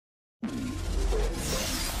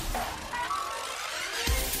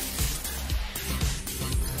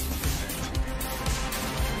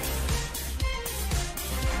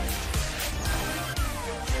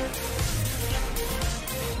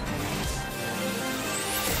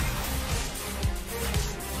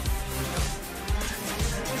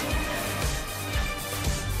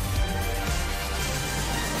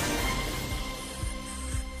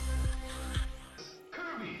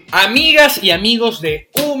Amigas y amigos de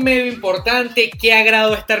Un Medio Importante, qué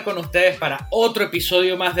agrado estar con ustedes para otro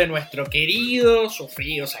episodio más de nuestro querido,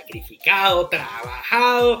 sufrido, sacrificado,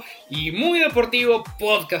 trabajado y muy deportivo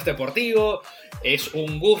podcast deportivo. Es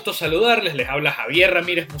un gusto saludarles, les habla Javier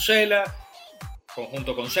Ramírez Musela,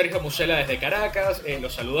 junto con Sergio Musela desde Caracas.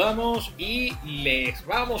 Los saludamos y les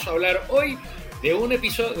vamos a hablar hoy de un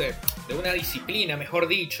episodio, de una disciplina, mejor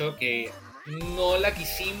dicho, que no la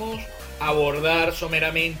quisimos abordar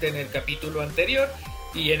someramente en el capítulo anterior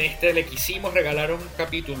y en este le quisimos regalar un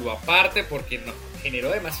capítulo aparte porque nos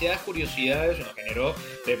generó demasiadas curiosidades, nos generó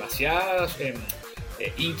demasiadas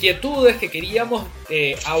inquietudes que queríamos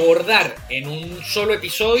abordar en un solo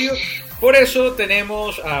episodio. Por eso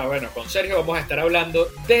tenemos, con Sergio vamos a estar hablando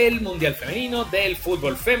del Mundial Femenino, del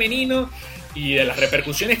fútbol femenino y de las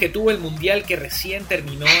repercusiones que tuvo el Mundial que recién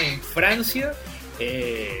terminó en Francia.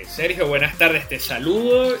 Sergio, buenas tardes, te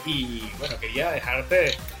saludo y bueno, quería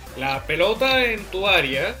dejarte la pelota en tu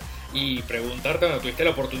área y preguntarte, cuando tuviste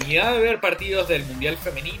la oportunidad de ver partidos del Mundial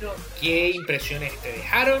Femenino, ¿qué impresiones te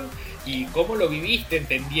dejaron y cómo lo viviste,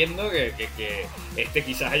 entendiendo que este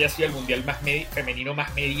quizás haya sido el Mundial femenino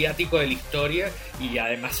más mediático de la historia y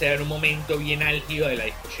además sea en un momento bien álgido de la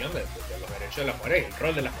discusión de los derechos de las mujeres y el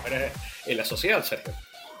rol de las mujeres en la sociedad, Sergio?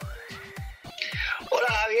 Hola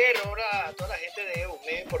Javier, hola a toda la gente de Un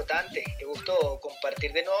Medio Importante. Qué gusto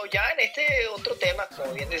compartir de nuevo ya en este otro tema,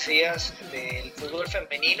 como bien decías, del fútbol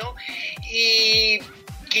femenino. Y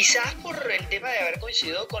quizás por el tema de haber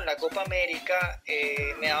coincidido con la Copa América,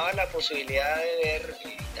 me daba la posibilidad de ver,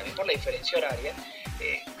 y también por la diferencia horaria,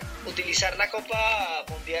 utilizar la Copa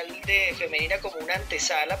Mundial de Femenina como una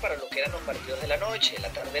antesala para lo que eran los partidos de la noche, la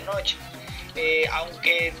tarde-noche.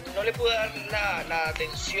 Aunque no le pude dar la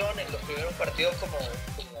atención en los primeros partidos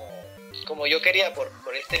como yo quería por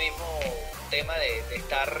este mismo tema de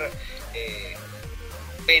estar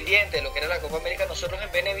pendiente de lo que era la Copa América, nosotros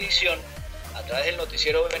en Venevisión, a través del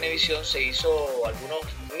noticiero de Venevisión, se hizo algunos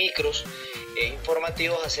micros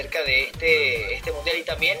informativos acerca de este mundial, y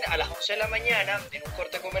también a las 11 de la mañana en un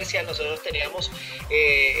corte comercial nosotros teníamos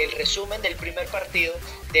el resumen del primer partido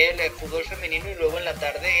del fútbol femenino y luego en la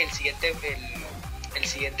tarde el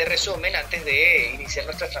siguiente resumen antes de iniciar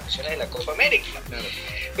nuestras transmisiones de la Copa América. Claro.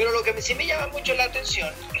 Pero lo que sí me llama mucho la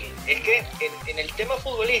atención es que en el tema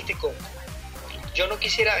futbolístico yo no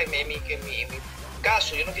quisiera, en mi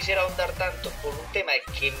caso, yo no quisiera ahondar tanto por un tema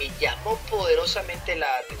que me llamó poderosamente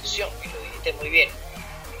la atención, y lo dijiste muy bien,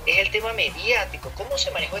 es el tema mediático, cómo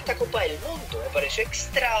se manejó esta Copa del Mundo. Me pareció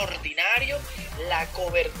extraordinario la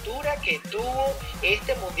cobertura que tuvo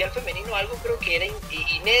este Mundial Femenino, algo creo que era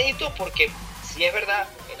inédito, porque sí es verdad,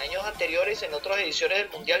 en años anteriores, en otras ediciones del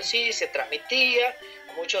Mundial sí se transmitía,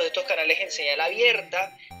 muchos de estos canales en señal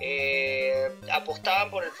abierta apostaban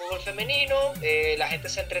por el fútbol femenino, la gente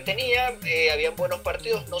se entretenía, habían buenos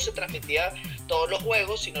partidos, no se transmitía todos los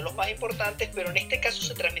juegos, sino los más importantes, pero en este caso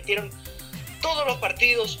se transmitieron todos los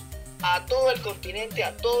partidos a todo el continente,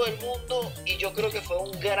 a todo el mundo, y yo creo que fue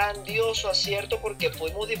un grandioso acierto porque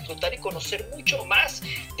pudimos disfrutar y conocer mucho más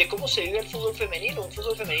de cómo se vive el fútbol femenino, un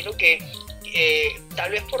fútbol femenino que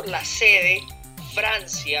tal vez por la sede,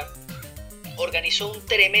 Francia, organizó un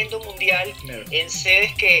tremendo mundial en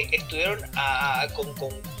sedes que estuvieron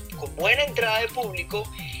con buena entrada de público,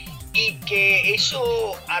 y que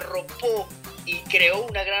eso arropó y creó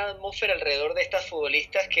una gran atmósfera alrededor de estas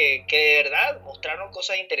futbolistas que de verdad mostraron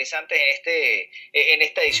cosas interesantes en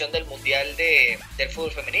esta edición del Mundial del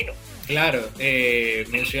fútbol femenino. Claro,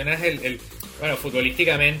 mencionas bueno,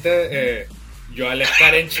 futbolísticamente, yo al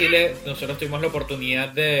estar en Chile, nosotros tuvimos la oportunidad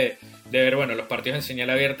de ver, bueno, los partidos en señal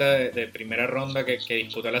abierta de primera ronda que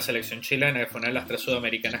disputó la selección chilena, que fue una de las 3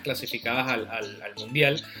 sudamericanas clasificadas al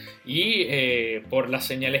Mundial, y por las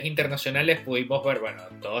señales internacionales pudimos ver, bueno,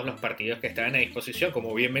 todos los partidos que estaban a disposición.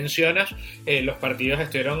 Como bien mencionas, los partidos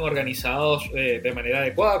estuvieron organizados de manera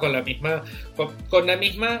adecuada, con la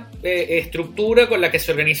misma estructura con la que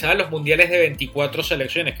se organizaban los mundiales de 24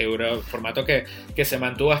 selecciones, que duró el formato que se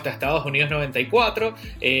mantuvo hasta Estados Unidos 94,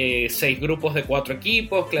 6 grupos de 4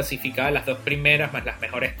 equipos, clasificadas las 2 primeras más las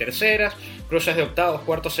mejores terceras, cruces de octavos,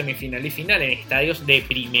 cuartos, semifinal y final en estadios de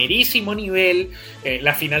primerísimo nivel.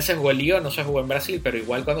 La final se jugó en Lío, no se jugó en Brasil, pero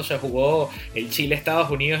igual cuando se jugó el Chile-Estados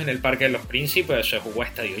Unidos en el Parque de los Príncipes se jugó a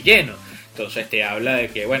estadio lleno. Entonces te habla de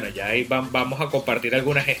que, bueno, ya ahí vamos a compartir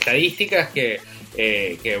algunas estadísticas que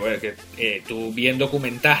tú bien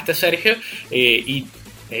documentaste, Sergio, y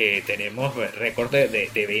tenemos récord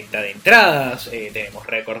de venta de entradas, tenemos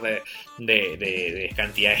récord de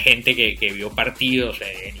cantidad de gente que vio partidos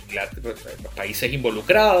en Inglaterra, en los países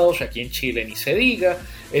involucrados, aquí en Chile ni se diga.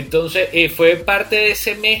 Entonces fue parte de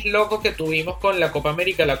ese mes loco que tuvimos con la Copa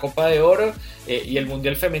América, la Copa de Oro y el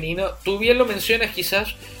Mundial Femenino. Tú bien lo mencionas,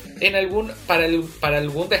 quizás para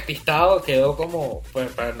algún despistado quedó como,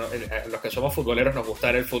 pues, para los que somos futboleros nos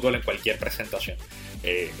gusta el fútbol en cualquier presentación,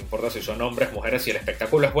 no importa si son hombres, mujeres, si el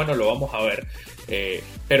espectáculo es bueno lo vamos a ver,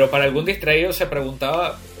 pero para algún distraído se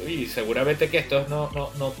preguntaba, y seguramente que estos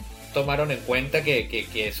no tomaron en cuenta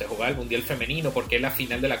que se jugaba el Mundial Femenino, porque la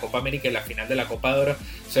final de la Copa América y la final de la Copa de Oro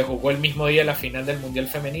se jugó el mismo día la final del Mundial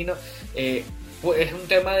Femenino. Pues es un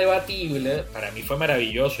tema debatible. Para mí fue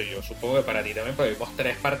maravilloso, y yo supongo que para ti también, porque vimos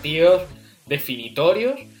 3 partidos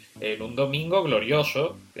definitorios en un domingo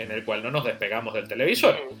glorioso en el cual no nos despegamos del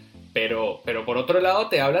televisor. Pero por otro lado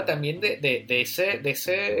te habla también de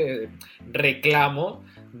ese reclamo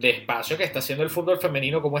de espacio que está haciendo el fútbol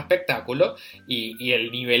femenino como espectáculo, y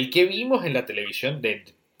el nivel que vimos en la televisión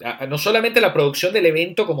no solamente la producción del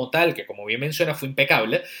evento como tal, que como bien menciona fue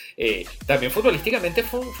impecable, también futbolísticamente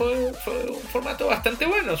fue un formato bastante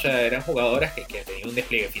bueno. O sea, eran jugadoras que tenían un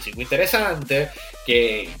despliegue físico interesante,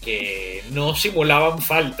 que no simulaban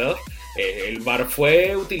faltas. El VAR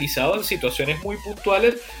fue utilizado en situaciones muy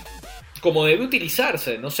puntuales como debe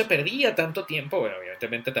utilizarse, no se perdía tanto tiempo. Bueno,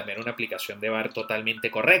 evidentemente también una aplicación de VAR totalmente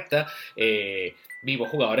correcta.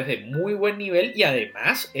 Vimos jugadores de muy buen nivel, y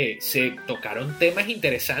además se tocaron temas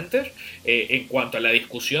interesantes en cuanto a la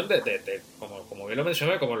discusión como bien lo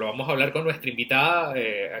mencioné, como lo vamos a hablar con nuestra invitada,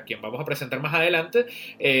 a quien vamos a presentar más adelante.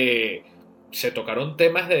 Se tocaron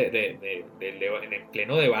temas en el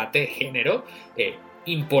pleno debate de género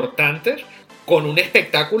importantes, con un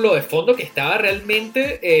espectáculo de fondo que estaba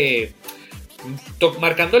realmente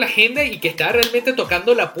marcando la agenda, y que estaba realmente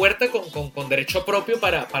tocando la puerta con derecho propio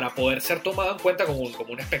para poder ser tomado en cuenta como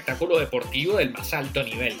un espectáculo deportivo del más alto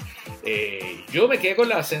nivel. Yo me quedé con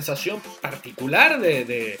la sensación particular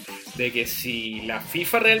de que si la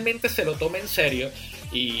FIFA realmente se lo toma en serio,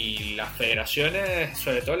 y las federaciones,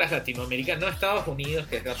 sobre todo las latinoamericanas, no Estados Unidos,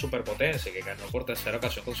 que es la superpotencia, que ganó por 3ª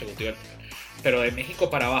ocasión consecutiva, pero de México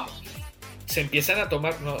para abajo, se empiezan a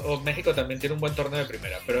tomar, México también tiene un buen torneo de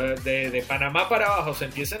primera, pero de Panamá para abajo se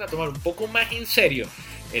empiezan a tomar un poco más en serio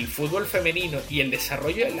el fútbol femenino y el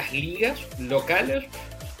desarrollo de las ligas locales,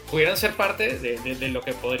 pudieran ser parte de lo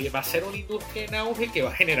que va a ser una industria en auge, que va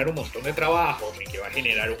a generar un montón de trabajos, y que va a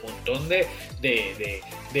generar un montón de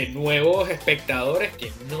nuevos espectadores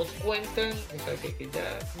que no cuentan, o sea, que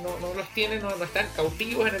ya no los tienen, no están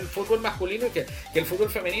cautivos en el fútbol masculino, y que el fútbol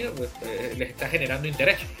femenino pues, les está generando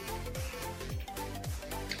interés.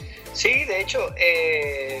 Sí, de hecho,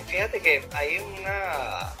 fíjate que hay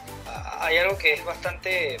algo que es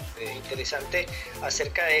bastante interesante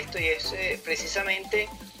acerca de esto, y es precisamente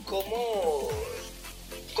cómo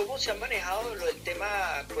se ha manejado el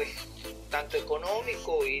tema, pues, tanto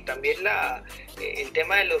económico, y también el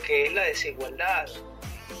tema de lo que es la desigualdad.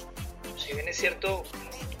 Si bien es cierto,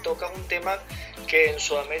 tocas un tema que en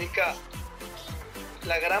Sudamérica,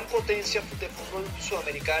 la gran potencia de fútbol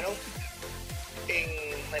sudamericano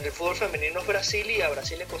en el fútbol femenino es Brasil, y a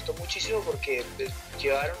Brasil le costó muchísimo porque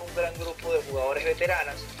llevaron un gran grupo de jugadores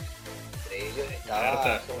veteranas. Entre ellos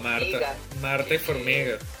estaba Marta y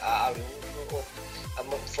Formiga.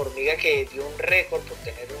 Formiga, que dio un récord por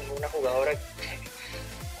tener una jugadora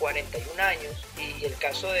 41 años, y el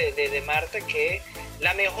caso de Marta, que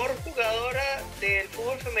la mejor jugadora del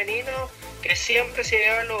fútbol femenino, que siempre se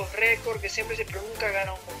lleva los récords, pero nunca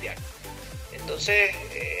gana un mundial. Entonces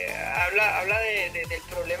habla del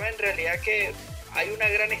problema, en realidad, que hay una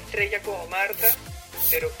gran estrella como Marta,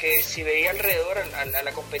 pero que si veía alrededor a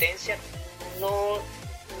la competencia no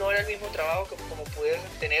era el mismo trabajo como pudiera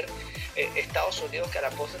tener Estados Unidos, que a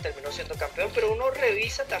la postre terminó siendo campeón. Pero uno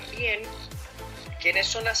revisa también quiénes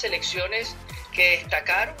son las selecciones que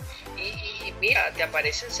destacaron, y mira, te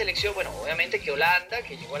aparece en selección, bueno, obviamente que Holanda,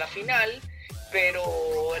 que llegó a la final, pero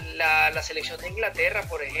la selección de Inglaterra,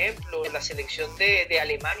 por ejemplo, la selección de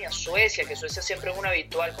Alemania, Suecia, que Suecia siempre es una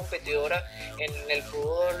habitual competidora en el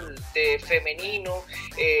fútbol femenino.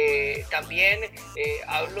 También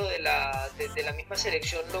hablo de la misma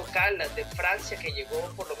selección local, la de Francia, que llegó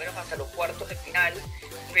por lo menos hasta los cuartos de final,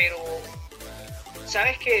 pero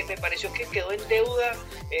 ¿sabes qué? Me pareció que quedó en deuda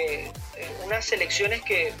unas selecciones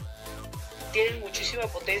que tienen muchísima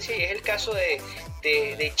potencia, y es el caso de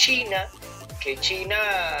China, que China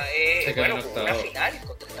jugó una final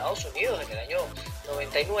contra Estados Unidos en el año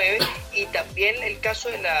 99, y también el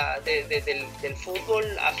caso del fútbol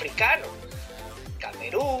africano,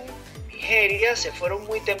 Camerún, Nigeria se fueron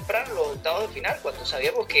muy temprano los octavos de final, cuando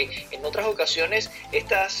sabíamos que en otras ocasiones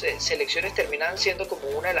estas selecciones terminaban siendo como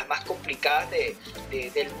una de las más complicadas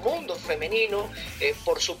del mundo femenino,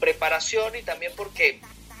 por su preparación y también porque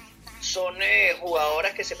son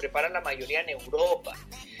jugadoras que se preparan la mayoría en Europa.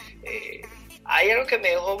 Hay algo que me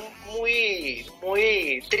dejó muy,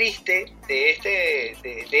 muy triste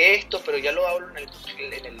de esto, pero ya lo hablo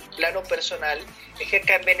en el plano personal, es que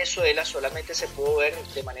acá en Venezuela solamente se pudo ver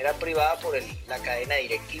de manera privada por la cadena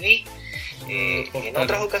DirecTV. En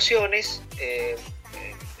otras ocasiones,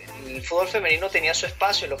 el fútbol femenino tenía su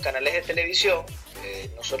espacio en los canales de televisión.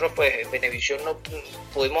 Nosotros pues en Venevisión no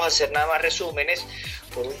pudimos hacer nada más resúmenes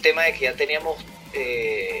por un tema de que ya teníamos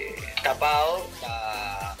tapado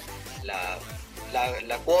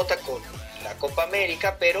la cuota con la Copa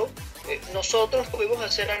América, pero nosotros pudimos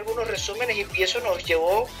hacer algunos resúmenes y eso nos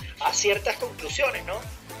llevó a ciertas conclusiones, ¿no?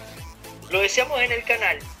 Lo decíamos en el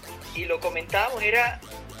canal y lo comentábamos, era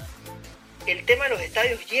el tema de los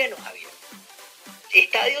estadios llenos, Javier.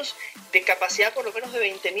 Estadios de capacidad por lo menos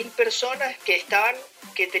de 20.000 personas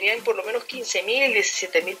que tenían por lo menos 15.000,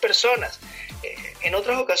 17.000 personas. En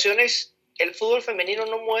otras ocasiones el fútbol femenino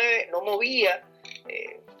no movía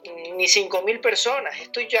ni 5.000 personas.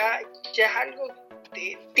 Esto ya es algo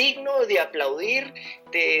digno de aplaudir,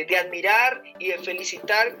 de admirar y de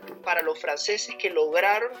felicitar para los franceses que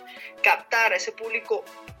lograron captar a ese público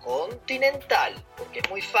continental, porque es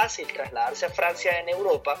muy fácil trasladarse a Francia en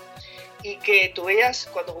Europa, y que tú veas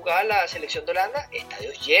cuando jugaba la selección de Holanda,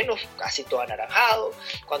 estadios llenos, casi todo anaranjado.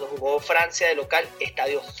 Cuando jugó Francia de local,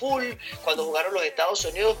 estadios full. Cuando jugaron los Estados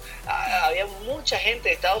Unidos, había mucha gente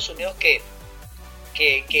de Estados Unidos que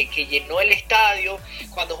llenó el estadio.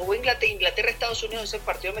 Cuando jugó Inglaterra-Estados Unidos, ese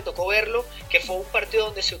partido me tocó verlo, que fue un partido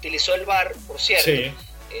donde se utilizó el VAR, por cierto, sí.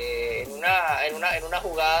 En una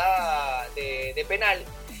jugada de penal.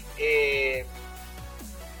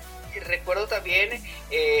 Recuerdo también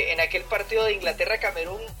en aquel partido de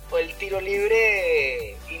Inglaterra-Camerún, el tiro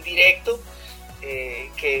libre indirecto,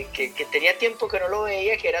 que tenía tiempo que no lo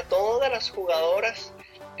veía, que era todas las jugadoras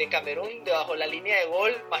de Camerún debajo la línea de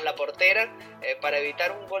gol más la portera, para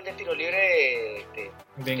evitar un gol de tiro libre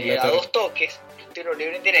a 2 toques, un tiro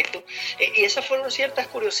libre indirecto, y esas fueron ciertas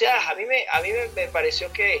curiosidades. A mí me pareció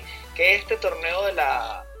que este torneo de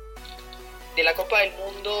la Copa del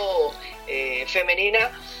Mundo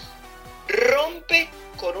femenina rompe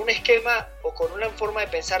con un esquema o con una forma de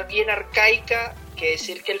pensar bien arcaica, que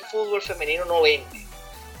decir que el fútbol femenino no vende.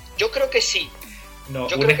 Yo creo que sí. No,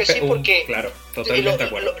 yo creo que sí, porque claro, totalmente de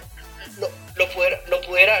acuerdo. Lo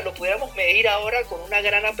pudiéramos medir ahora con una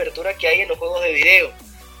gran apertura que hay en los juegos de video.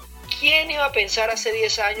 ¿Quién iba a pensar hace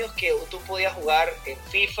 10 años que tú podías jugar en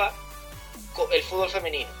FIFA el fútbol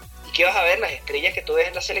femenino? Y que ibas a ver las estrellas que tú ves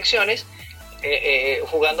en las selecciones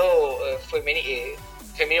jugando femenino,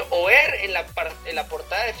 o ver en la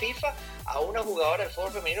portada de FIFA a una jugadora del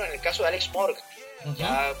fútbol femenino, en el caso de Alex Morgan. Uh-huh.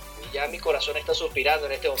 Ya mi corazón está suspirando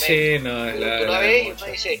en este momento. Sí, no, es tú la ves y uno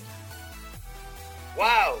dice,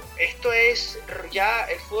 wow, esto es, ya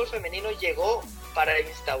el fútbol femenino llegó para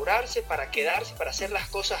instaurarse, para quedarse, para hacer las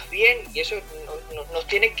cosas bien, y eso nos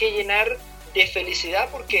tiene que llenar de felicidad,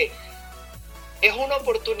 porque es una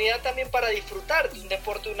oportunidad también para disfrutar de un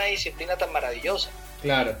deporte, de una disciplina tan maravillosa.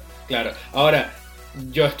 Claro. Ahora,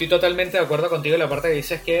 yo estoy totalmente de acuerdo contigo en la parte que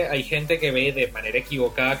dices que hay gente que ve de manera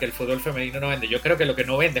equivocada que el fútbol femenino no vende. Yo creo que lo que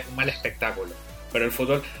no vende es un mal espectáculo. Pero el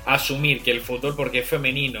fútbol, asumir que el fútbol porque es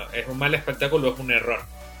femenino es un mal espectáculo es un error.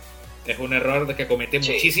 Es un error de que comete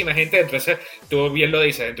muchísima gente. Entonces, tú bien lo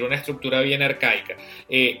dices, dentro de una estructura bien arcaica.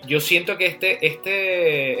 Yo siento que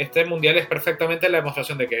este mundial es perfectamente la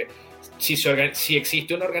demostración de que si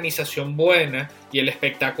existe una organización buena y el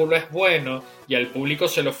espectáculo es bueno y al público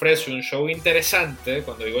se le ofrece un show interesante,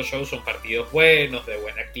 cuando digo show son partidos buenos, de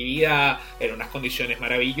buena actividad, en unas condiciones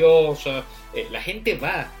maravillosas, la gente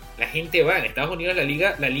va. En Estados Unidos la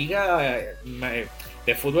liga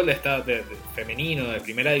de fútbol de femenino de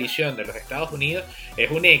primera división de los Estados Unidos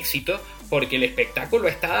es un éxito porque el espectáculo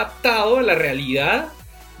está adaptado a la realidad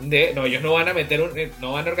de, no, ellos no van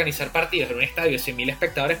a organizar partidos en un estadio de 100.000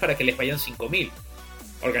 espectadores para que les vayan 5.000.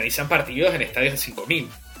 Organizan partidos en estadios de 5.000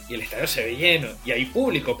 y el estadio se ve lleno y hay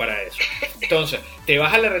público para eso. Entonces, te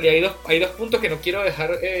vas a la realidad. Hay dos puntos que no quiero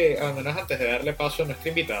dejar abandonados antes de darle paso a nuestro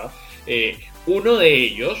invitado. Uno de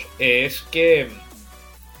ellos es que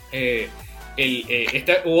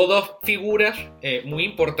hubo dos figuras muy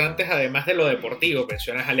importantes, además de lo deportivo.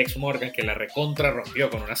 Mencionas a Alex Morgan, que la recontra rompió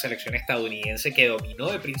con una selección estadounidense que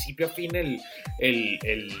dominó de principio a fin el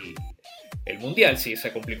el Mundial. Sí,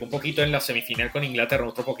 se complicó un poquito en la semifinal con Inglaterra,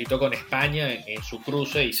 otro poquito con España en su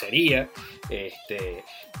cruce y sería.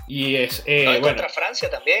 Y es bueno, contra Francia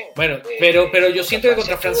también. Bueno, pero yo siento que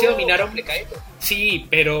contra Francia dominaron. Sí,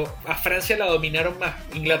 pero a Francia la dominaron más.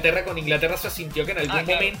 Con Inglaterra se sintió que en algún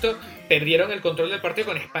momento perdieron el control del partido.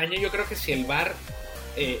 Con España yo creo que si el VAR,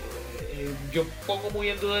 yo pongo muy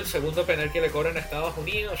en duda el segundo penal que le cobran a Estados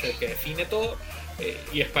Unidos, el que define todo.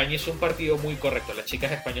 Y España hizo un partido muy correcto. Las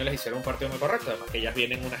chicas españolas hicieron un partido muy correcto, además que ellas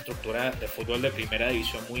vienen en una estructura de fútbol de primera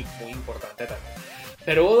división muy, muy importante también.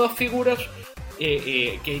 Pero hubo dos figuras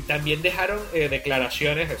que también dejaron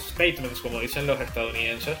declaraciones, statements, como dicen los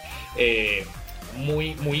estadounidenses,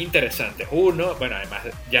 muy, muy interesantes. Uno, bueno, además,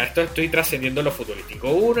 ya estoy trascendiendo lo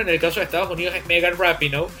futbolístico. Uno, en el caso de Estados Unidos, es Megan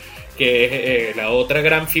Rapinoe, que es la otra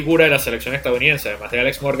gran figura de la selección estadounidense, además de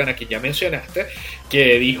Alex Morgan, a quien ya mencionaste,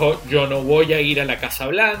 que dijo: yo no voy a ir a la Casa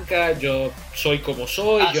Blanca, yo soy como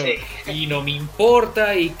soy, y no me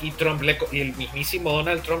importa, y el mismísimo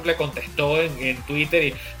Donald Trump le contestó en Twitter,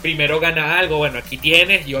 y primero gana algo, bueno, aquí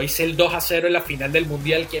tienes, yo hice el 2-0 en la final del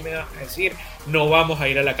Mundial, ¿qué me vas a decir? No vamos a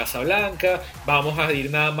ir a la Casa Blanca, vamos a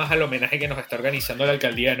ir nada más al homenaje que nos está organizando la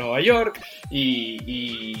alcaldía de Nueva York,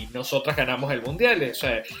 y nosotras ganamos el Mundial, o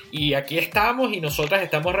sea, y aquí estamos y nosotras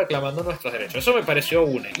estamos reclamando nuestros derechos. Eso me pareció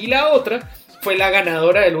una. Y la otra fue la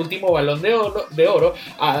ganadora del último Balón de Oro,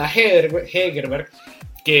 Ada Hegerberg,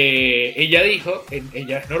 que ella dijo,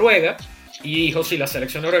 ella es noruega, y dijo: si la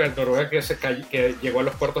selección noruega que llegó a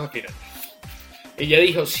los cuartos de final, ella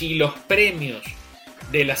dijo: si los premios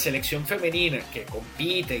de la selección femenina que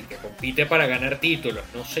compite para ganar títulos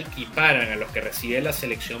no se equiparan a los que recibe la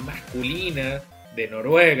selección masculina de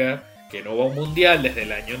Noruega, que no va a un mundial desde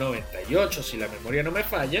el año 98, si la memoria no me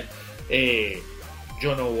falla,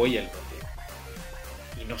 yo no voy al mundial.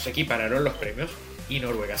 Y no se equipararon los premios, y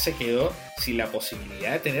Noruega se quedó sin la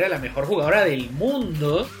posibilidad de tener a la mejor jugadora del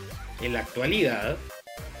mundo en la actualidad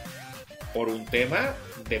por un tema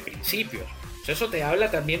de principios. O sea, eso te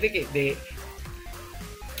habla también de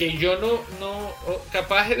que yo no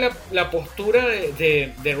capaz la postura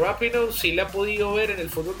de Rapinoe sí la he podido ver en el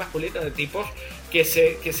fútbol masculino, de tipos que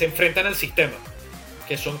se enfrentan al sistema,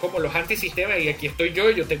 que son como los antisistemas, y aquí estoy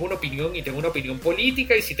yo tengo una opinión, y tengo una opinión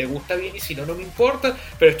política, y si te gusta bien, y si no, no me importa,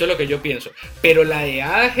 pero esto es lo que yo pienso. Pero la de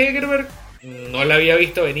Ada Hegerberg no la había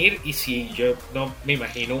visto venir, y si yo no me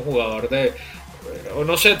imagino un jugador o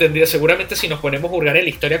no sé, seguramente si nos ponemos a hurgar en la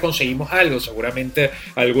historia conseguimos algo, seguramente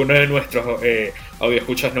alguno de nuestros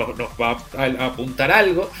audioescuchas nos va a apuntar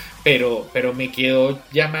algo, pero me quedó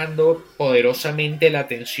llamando poderosamente la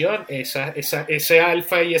atención ese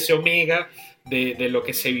alfa y ese omega de lo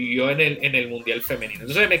que se vivió en el Mundial Femenino.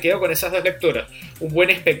 Entonces me quedo con esas dos lecturas: un buen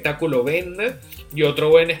espectáculo vende, y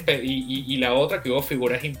otro y la otra, que hubo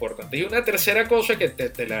figuras importantes. Y una tercera cosa que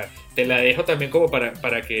te la dejo también como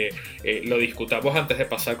para que lo discutamos antes de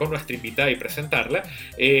pasar con nuestra invitada y presentarla,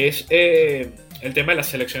 es el tema de las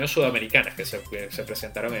selecciones sudamericanas que se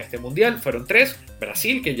presentaron en este Mundial. Fueron 3: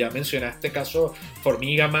 Brasil, que ya mencionaste, caso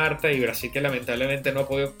Formiga Marta, y Brasil, que lamentablemente no ha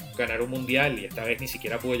podido ganar un Mundial, y esta vez ni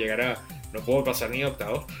siquiera no pudo pasar ni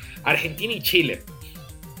octavos. Argentina y Chile.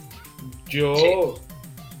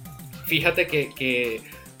 Fíjate que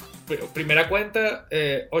primera cuenta,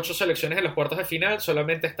 8 selecciones en los cuartos de final,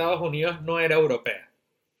 solamente Estados Unidos no era europea.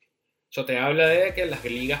 Eso te habla de que las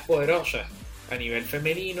ligas poderosas a nivel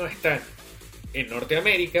femenino están en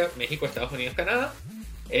Norteamérica, México, Estados Unidos, Canadá,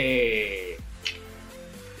 en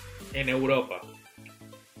Europa.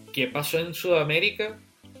 ¿Qué pasó en Sudamérica?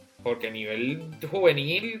 Porque a nivel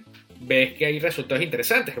juvenil ves que hay resultados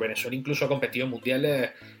interesantes. Venezuela incluso ha competido en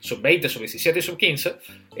mundiales sub-20, sub-17 y sub-15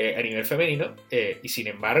 a nivel femenino, y sin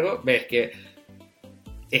embargo ves que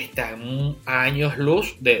están a años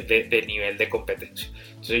luz de nivel de competencia.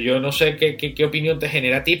 Entonces yo no sé qué opinión te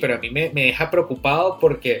genera a ti, pero a mí me deja preocupado,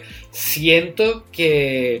 porque siento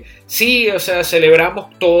que sí, o sea,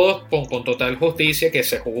 celebramos todos con total justicia que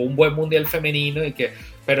se jugó un buen mundial femenino,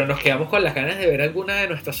 pero nos quedamos con las ganas de ver alguna de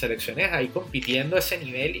nuestras selecciones ahí compitiendo a ese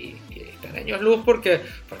nivel, y están años luz porque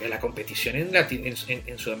la competición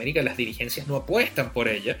en Sudamérica, las dirigencias no apuestan por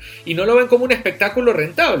ella y no lo ven como un espectáculo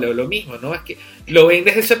rentable, o lo mismo, ¿no? Es que lo ven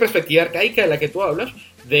desde esa perspectiva arcaica de la que tú hablas,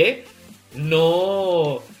 de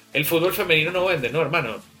no, el fútbol femenino no vende, no,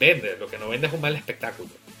 hermano, vende, lo que no vende es un mal espectáculo.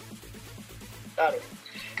 Claro.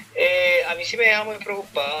 A mí sí me deja muy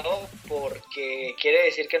preocupado, porque quiere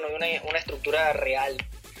decir que no hay una estructura real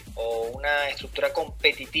o una estructura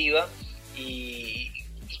competitiva, y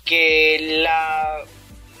que la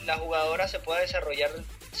jugadora se pueda desarrollar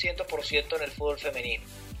 100% en el fútbol femenino.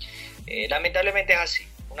 Lamentablemente es así.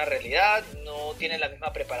 una realidad, no tienen la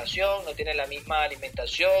misma preparación, no tienen la misma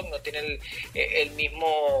alimentación, no tienen el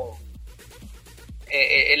mismo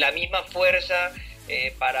la misma fuerza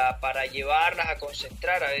para llevarlas a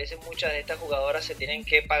concentrar. A veces muchas de estas jugadoras se tienen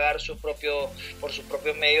que pagar por sus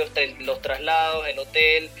propios medios, los traslados, el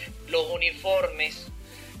hotel, los uniformes,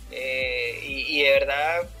 y de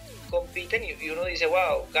verdad compiten, y uno dice,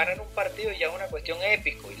 wow, ganan un partido y ya es una cuestión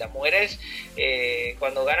épico. Y las mujeres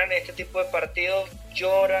cuando ganan este tipo de partidos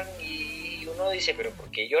lloran, y uno dice, pero ¿por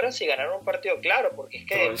qué lloran si ganaron un partido? Claro, porque es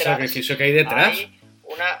que todo el sacrificio que hay detrás, hay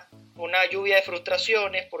una lluvia de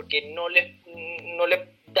frustraciones, porque no le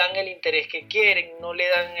dan el interés que quieren, no le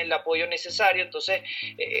dan el apoyo necesario. Entonces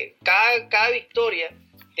cada victoria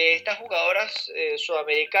de estas jugadoras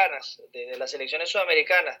sudamericanas, de las selecciones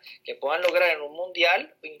sudamericanas, que puedan lograr en un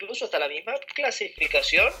mundial, o incluso hasta la misma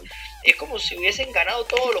clasificación, es como si hubiesen ganado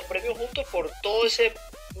todos los premios juntos, por todo ese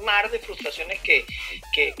mar de frustraciones que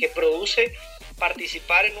produce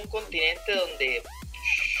participar en un continente donde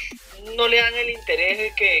no le dan el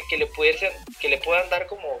interés que le puedan dar,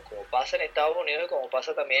 como pasa en Estados Unidos y como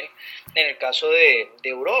pasa también en el caso de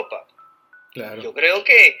Europa. Claro. Yo creo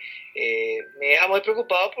que me deja muy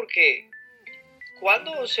preocupado, porque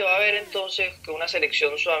 ¿cuándo se va a ver entonces que una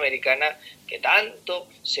selección sudamericana, que tanto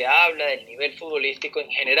se habla del nivel futbolístico en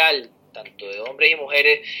general, tanto de hombres y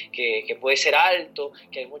mujeres, que puede ser alto,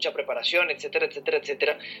 que hay mucha preparación, etcétera, etcétera,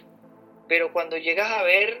 etcétera, pero cuando llegas a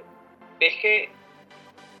ver, ves que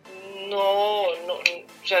o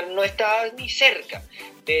sea, no está ni cerca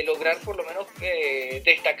de lograr por lo menos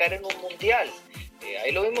destacar en un mundial?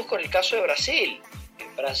 Ahí lo vimos con el caso de Brasil.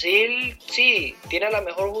 Brasil sí tiene a la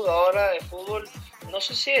mejor jugadora de fútbol, no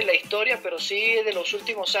sé si de la historia, pero sí de los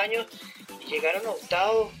últimos años, y llegaron a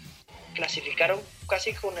octavos, clasificaron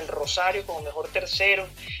casi con el Rosario como mejor tercero.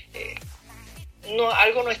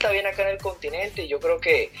 Algo no está bien acá en el continente, y yo creo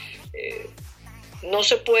que no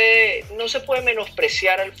se puede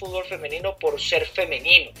menospreciar al fútbol femenino por ser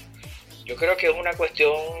femenino. Yo creo que es una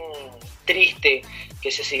cuestión triste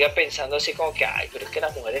que se siga pensando así como que, ay, pero es que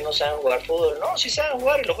las mujeres no saben jugar fútbol. No, sí saben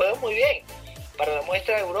jugar, y lo juegan muy bien, para la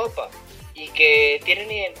muestra de Europa, y que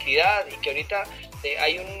tienen identidad, y que ahorita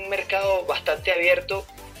hay un mercado bastante abierto,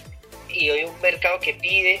 y hay un mercado que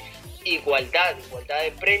pide igualdad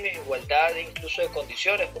de premios, igualdad incluso de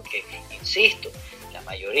condiciones, porque, insisto, la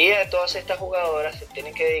mayoría de todas estas jugadoras se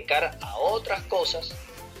tienen que dedicar a otras cosas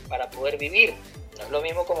para poder vivir. No es lo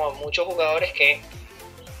mismo como muchos jugadores que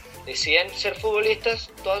deciden ser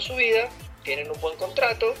futbolistas toda su vida, tienen un buen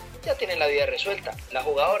contrato, ya tienen la vida resuelta. Las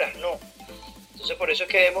jugadoras no. Entonces por eso es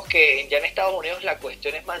que vemos que ya en Estados Unidos la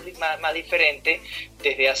cuestión es más diferente.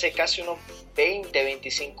 Desde hace casi unos 20,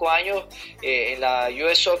 25 años en la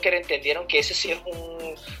US Soccer entendieron que ese sí es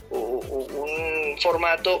un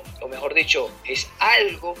formato, o mejor dicho, es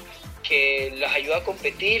algo que las ayuda a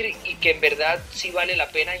competir, y que en verdad sí vale la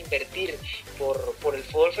pena invertir por el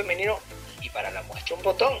fútbol femenino. Y para la muestra un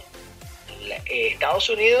botón, Estados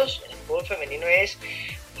Unidos en el fútbol femenino es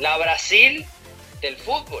la Brasil del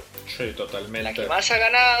fútbol. Sí, totalmente. La que más ha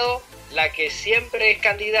ganado, la que siempre es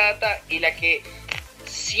candidata, y la que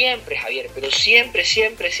siempre, Javier, pero siempre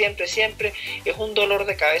es un dolor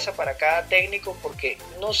de cabeza para cada técnico, porque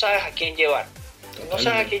no sabes a quién llevar. Totalmente. No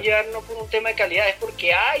sabes a quién llevar, no por un tema de calidad, es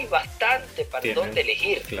porque hay bastante para dónde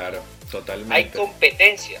elegir. Claro, totalmente. Hay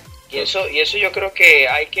competencia, y eso yo creo que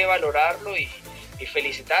hay que valorarlo y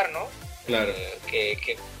felicitar, ¿no? Claro.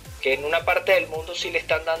 Que en una parte del mundo sí le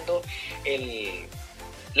están dando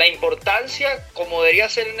la importancia como debería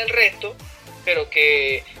ser en el resto, pero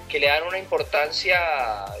que le dan una importancia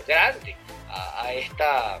grande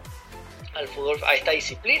al fútbol, a esta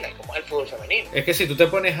disciplina, como es el fútbol femenino. Es que si tú te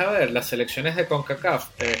pones a ver las selecciones de CONCACAF,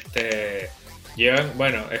 llevan,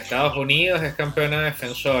 bueno, Estados Unidos es campeona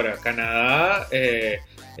defensora, Canadá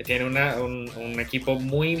tiene un equipo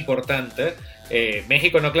muy importante,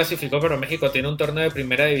 México no clasificó, pero México tiene un torneo de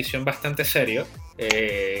primera división bastante serio.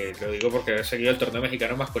 Lo digo porque he seguido el torneo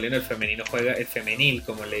mexicano masculino, el femenino juega, el femenil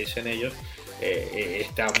como le dicen ellos,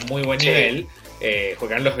 está a muy buen nivel.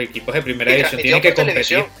 Juegan los equipos de primera división, tienen que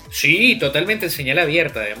competir. Sí, totalmente en señal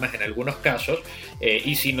abierta, además, en algunos casos.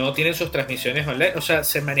 Y si no, tienen sus transmisiones online. O sea,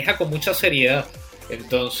 se maneja con mucha seriedad.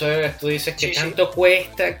 Entonces tú dices que tanto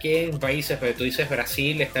cuesta que en países, pero tú dices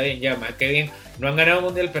Brasil, está bien, ya, más que bien, no han ganado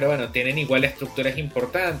mundial, pero bueno, tienen igual estructuras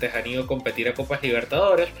importantes, han ido a competir a Copas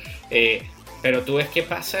Libertadores, pero tú ves qué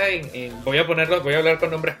pasa voy a hablar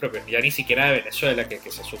con nombres propios, ya ni siquiera de Venezuela, que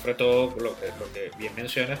se sufre todo lo que bien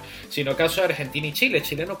mencionas, sino caso de Argentina y Chile.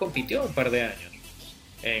 Chile no compitió un par de años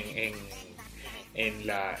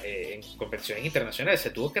en competiciones internacionales. Se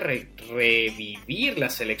tuvo que revivir la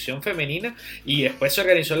selección femenina y después se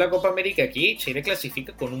organizó la Copa América aquí. Chile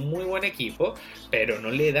clasifica con un muy buen equipo, pero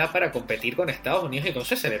no le da para competir con Estados Unidos.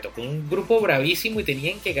 Entonces se le tocó un grupo bravísimo y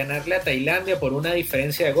tenían que ganarle a Tailandia por una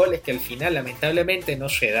diferencia de goles que al final lamentablemente no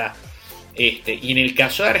se da. Y en el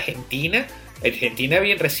caso de Argentina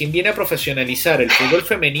recién viene a profesionalizar el fútbol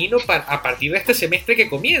femenino a partir de este semestre que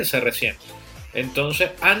comienza recién.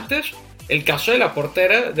 Entonces, antes, el caso de la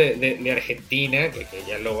portera de Argentina, que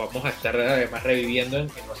ya lo vamos a estar además reviviendo en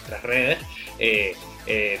nuestras redes,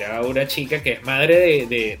 era una chica que es madre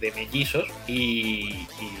de mellizos y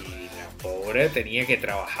la pobre tenía que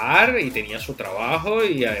trabajar y tenía su trabajo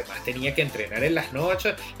y además tenía que entrenar en las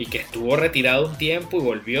noches y que estuvo retirado un tiempo y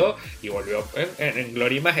volvió en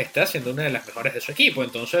gloria y majestad siendo una de las mejores de su equipo.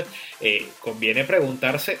 Entonces conviene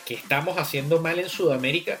preguntarse qué estamos haciendo mal en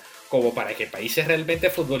Sudamérica como para que países realmente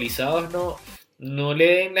futbolizados no le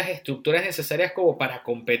den las estructuras necesarias como para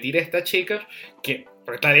competir a estas chicas, que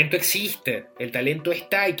el talento existe, el talento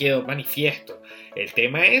está y quedó manifiesto. El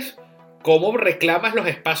tema es cómo reclamas los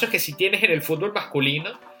espacios que sí tienes en el fútbol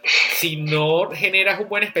masculino si no generas un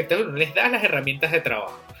buen espectáculo, no les das las herramientas de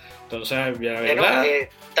trabajo. Entonces, la verdad...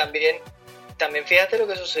 También fíjate lo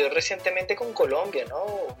que sucedió recientemente con Colombia,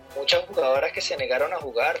 ¿no? Muchas jugadoras que se negaron a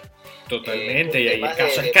jugar. Totalmente, y hay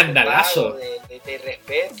casos escandalazo. De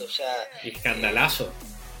respeto, o sea... Escandalazo.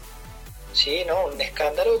 Sí, no, un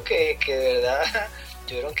escándalo que de verdad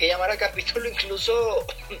tuvieron que llamar a capítulo incluso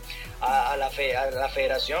a la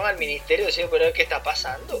federación, al ministerio, decir, pero ¿qué está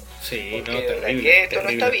pasando? Sí, porque no, terrible. Que esto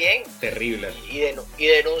terrible, no está bien. Terrible. Y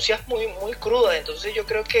denuncias muy, muy crudas, entonces yo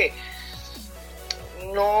creo que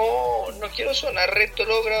no quiero sonar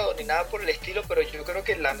retrógrado ni nada por el estilo, pero yo creo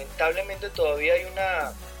que lamentablemente todavía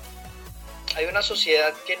hay una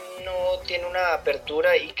sociedad que no tiene una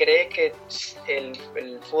apertura y cree que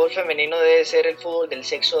el fútbol femenino debe ser el fútbol del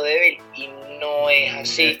sexo débil, y no es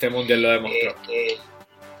así. Este mundial lo demostró.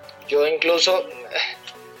 Yo incluso,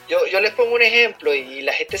 yo les pongo un ejemplo y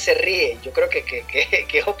la gente se ríe, yo creo que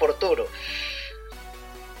es oportuno.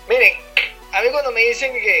 Miren, a mí cuando me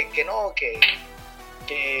dicen que no, que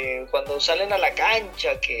cuando salen a la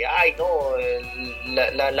cancha, que ay no,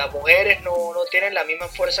 las mujeres no tienen la misma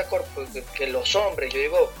fuerza que los hombres, yo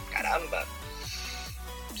digo, caramba,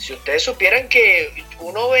 si ustedes supieran que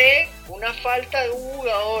uno ve una falta de un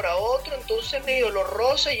jugador a otro, entonces medio lo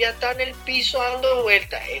roza y ya está en el piso dando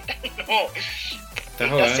vueltas. Estas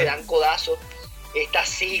no, estas se dan codazos, estas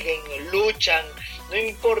siguen, luchan, no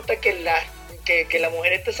importa que la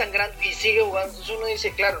mujer esté sangrando y sigue jugando. Entonces uno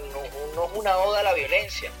dice, claro, no es una oda a la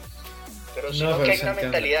violencia, pero sino que hay una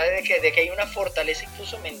mentalidad de que hay una fortaleza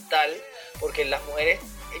incluso mental, porque las mujeres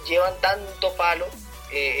llevan tanto palo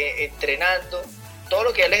entrenando, todo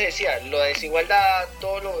lo que ya les decía, la desigualdad,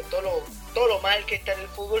 todo lo mal que está en el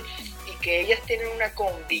fútbol, y que ellas tienen una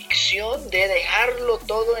convicción de dejarlo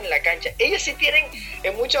todo en la cancha. Ellas sí tienen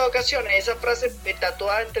en muchas ocasiones esa frase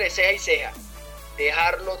tatuada entre ceja y ceja: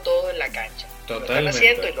 dejarlo todo en la cancha. Totalmente. Lo están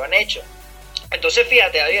haciendo y lo han hecho. Entonces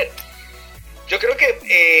fíjate, Javier, yo creo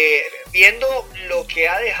que viendo lo que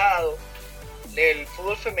ha dejado el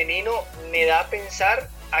fútbol femenino, me da a pensar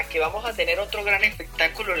a que vamos a tener otro gran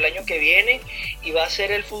espectáculo el año que viene, y va a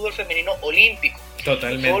ser el fútbol femenino olímpico.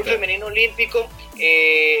 Totalmente. El fútbol femenino olímpico,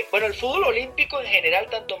 el fútbol olímpico en general,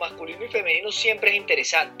 tanto masculino y femenino, siempre es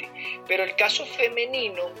interesante, pero el caso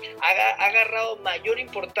femenino ha agarrado mayor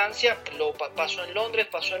importancia. Lo pasó en Londres,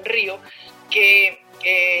 pasó en Río, que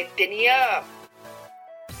tenía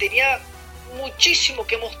muchísimo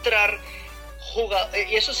que mostrar,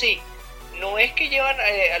 y eso sí, no es que llevan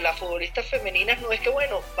a las futbolistas femeninas, no es que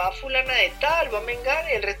bueno, va fulana de tal, va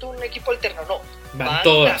Mengana y el resto de un equipo alterno, no, van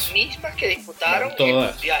todas las mismas que disputaron el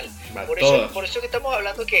mundial. Por eso que estamos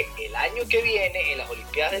hablando que el año que viene en las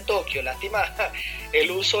Olimpiadas de Tokio, lástima el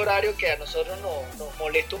uso horario que a nosotros nos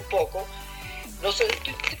molesta un poco, estoy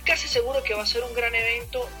casi seguro que va a ser un gran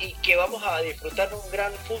evento y que vamos a disfrutar de un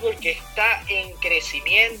gran fútbol que está en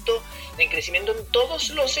crecimiento en todos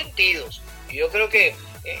los sentidos. Y yo creo que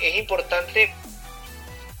es importante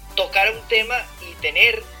tocar un tema y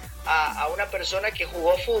tener a una persona que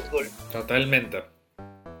jugó fútbol. Totalmente.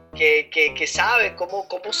 Que sabe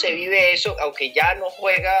cómo se vive eso, aunque ya no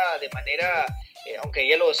juega de manera, aunque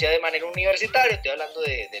ella lo hacía de manera universitaria. Estoy hablando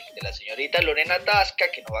de la señorita Lorena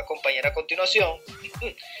Tasca, que nos va a acompañar a continuación.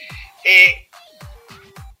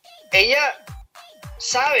 Ella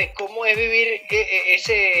sabe cómo es vivir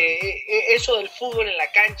eso del fútbol en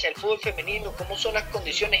la cancha, el fútbol femenino, cómo son las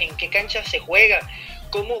condiciones, en qué cancha se juega,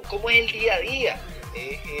 cómo es el día a día,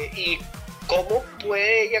 y cómo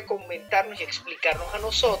puede ella comentarnos y explicarnos a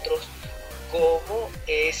nosotros cómo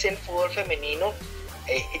es el fútbol femenino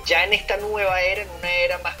ya en esta nueva era, en una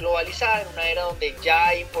era más globalizada, en una era donde ya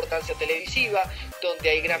hay importancia televisiva, donde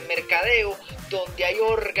hay gran mercadeo, donde hay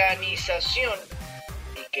organización,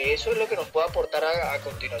 y que eso es lo que nos puede aportar a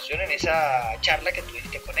continuación en esa charla que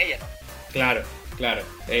tuviste con ella, ¿no? Claro.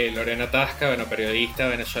 Lorena Tasca, bueno, periodista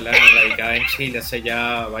venezolana radicada en Chile hace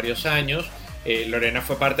ya varios años. Lorena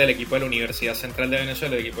fue parte del equipo de la Universidad Central de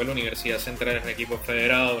Venezuela. El equipo de la Universidad Central es un equipo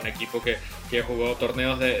federado, un equipo que jugó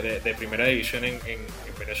torneos de primera división en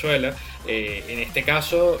Venezuela. En este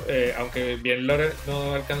caso, aunque bien Lorena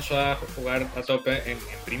no alcanzó a jugar a tope en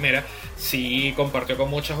primera, sí compartió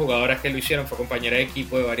con muchas jugadoras que lo hicieron. Fue compañera de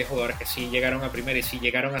equipo de varias jugadoras que sí llegaron a primera y sí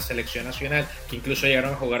llegaron a selección nacional, que incluso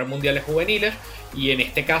llegaron a jugar mundiales juveniles. Y en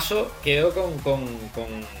este caso quedo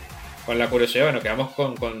con la curiosidad, bueno, quedamos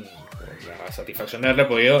con la satisfacción de haberle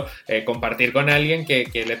podido compartir con alguien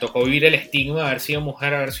que le tocó vivir el estigma de haber sido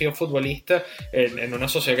mujer, haber sido futbolista en una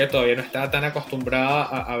sociedad que todavía no está tan acostumbrada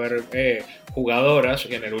a ver jugadoras,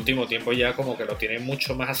 que en el último tiempo ya como que lo tiene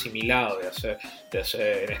mucho más asimilado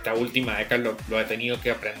en esta última década lo ha tenido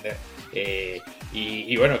que aprender.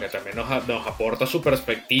 Y bueno, que también nos aporta su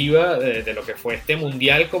perspectiva de lo que fue este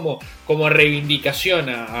mundial como reivindicación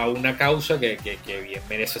a una causa que bien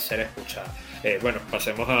merece ser escuchada. Bueno,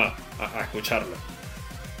 pasemos a escucharlo.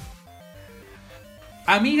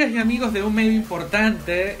 Amigas y amigos de Un Medio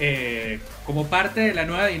Importante, como parte de la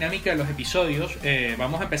nueva dinámica de los episodios,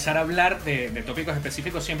 vamos a empezar a hablar de tópicos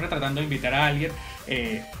específicos, siempre tratando de invitar a alguien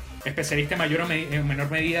especialista en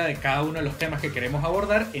menor medida de cada uno de los temas que queremos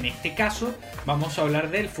abordar. En este caso vamos a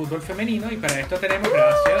hablar del fútbol femenino, y para esto tenemos,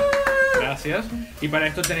 gracias, y para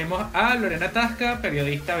esto tenemos a Lorena Tasca,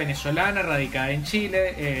 periodista venezolana radicada en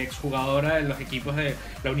Chile, exjugadora de los equipos de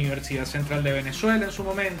la Universidad Central de Venezuela en su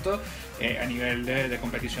momento, a nivel de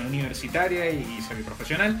competición universitaria y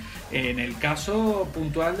semiprofesional. En el caso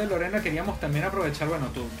puntual de Lorena queríamos también aprovechar, bueno,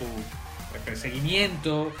 tu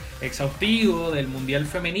seguimiento exhaustivo del Mundial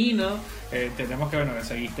Femenino. Entendemos que, bueno,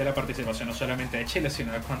 seguiste la participación no solamente de Chile,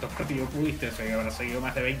 sino de cuántos partidos pudiste. O sea, habrás seguido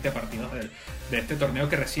más de 20 partidos de este torneo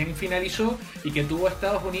que recién finalizó y que tuvo a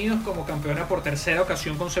Estados Unidos como campeona por tercera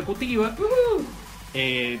ocasión consecutiva.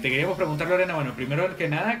 Te queríamos preguntar, Lorena, bueno, primero que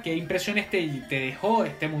nada, ¿qué impresiones te dejó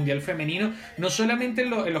este Mundial Femenino? No solamente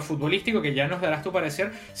en lo futbolístico, que ya nos darás tu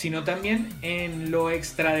parecer, sino también en lo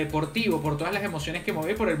extradeportivo, por todas las emociones que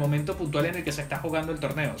movió, por el momento puntual en el que se está jugando el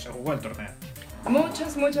torneo, se jugó el torneo.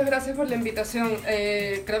 Muchas gracias por la invitación.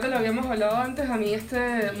 Creo que lo habíamos hablado antes. A mí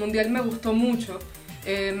este Mundial me gustó mucho.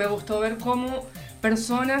 Me gustó ver cómo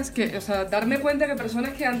personas darme cuenta que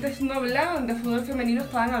personas que antes no hablaban de fútbol femenino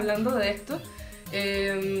estaban hablando de esto.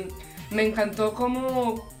 Me encantó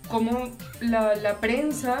cómo la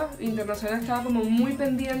prensa internacional estaba como muy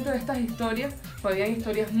pendiente de estas historias. Había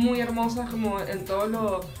historias muy hermosas como en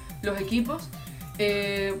todos los equipos.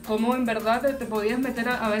 Cómo en verdad te podías meter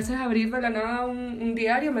a veces abrir de la nada un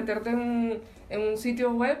diario, meterte en un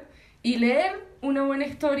sitio web y leer una buena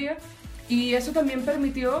historia. Y eso también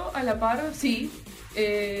permitió, a la par,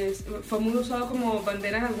 fue muy usado como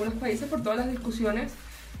bandera en algunos países por todas las discusiones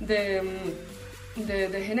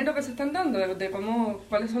de género que se están dando, de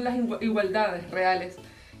cuáles son las igualdades reales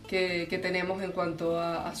que tenemos en cuanto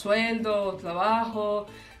a sueldos, trabajo,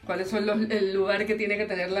 cuáles son el lugar que tiene que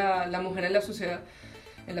tener la mujer en la sociedad.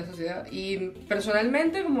 Y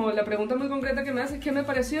personalmente, como la pregunta muy concreta que me haces, ¿qué me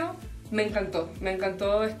pareció? Me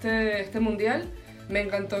encantó este mundial. Me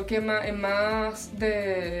encantó que en más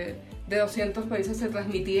de 200 países se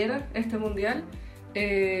transmitiera este mundial.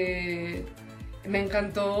 Me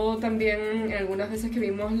encantó también algunas veces que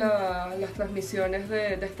vimos las transmisiones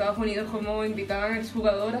de Estados Unidos, cómo invitaban a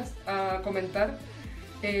exjugadoras a comentar.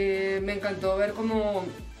 Me encantó ver cómo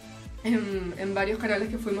en varios canales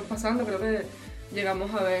que fuimos pasando, creo que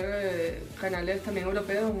llegamos a ver canales también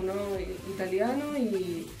europeos, uno italiano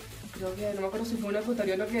y creo que, no me acuerdo si fue uno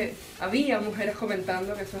ecuatoriano, que había mujeres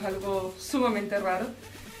comentando, que eso es algo sumamente raro.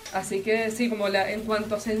 Así que sí, en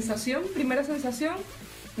cuanto a primera sensación,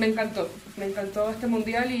 me encantó este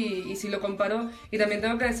mundial y si lo comparo, y también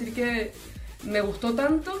tengo que decir que me gustó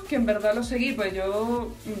tanto que en verdad lo seguí, pues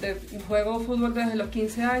yo juego fútbol desde los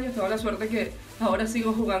 15 años, tengo la suerte que ahora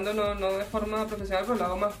sigo jugando, no de forma profesional, pero lo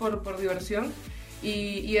hago más por diversión,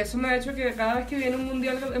 y eso me ha hecho que cada vez que viene un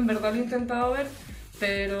mundial en verdad lo he intentado ver,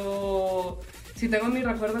 pero sí tengo en mi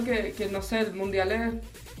recuerdo que no sé, el mundial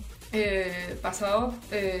pasado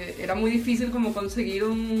era muy difícil como conseguir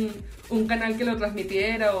un canal que lo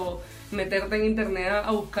transmitiera o meterte en internet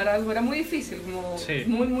a buscar algo, era muy difícil, sí.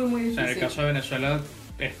 Muy difícil. O sea, en el caso de Venezuela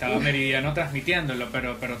estaba Meridiano transmitiéndolo,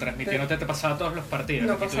 pero transmitiéndote te pasaba todos los partidos,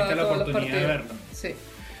 no y tuviste la oportunidad de verlo. Sí.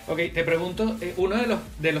 Ok, te pregunto, uno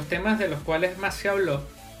de los temas de los cuales más se habló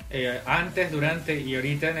antes, durante y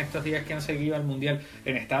ahorita en estos días que han seguido al Mundial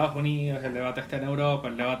en Estados Unidos, el debate está en Europa,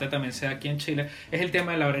 el debate también se da aquí en Chile, es el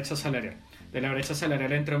tema de la brecha salarial. De la brecha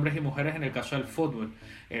salarial entre hombres y mujeres en el caso del fútbol.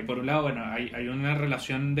 Por un lado, bueno, hay una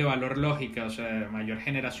relación de valor lógica, o sea, mayor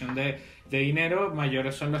generación de dinero,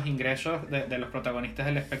 mayores son los ingresos de los protagonistas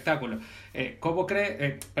del espectáculo. ¿Cómo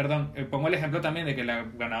cree? Pongo el ejemplo también de que la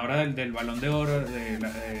ganadora del Balón de Oro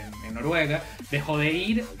en Noruega dejó de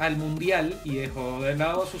ir al Mundial y dejó de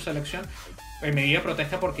lado su selección en medida de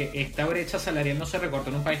protesta porque esta brecha salarial no se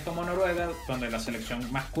recortó en un país como Noruega, donde la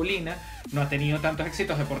selección masculina no ha tenido tantos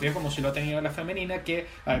éxitos deportivos como si lo ha tenido la femenina, que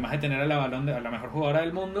además de tener a la mejor jugadora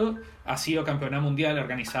del mundo, ha sido campeona mundial, ha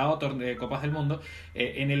organizado de Copas del Mundo.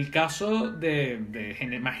 En el caso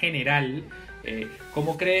más general,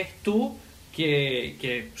 ¿cómo crees tú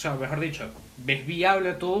o sea, mejor dicho, ves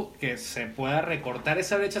viable tú que se pueda recortar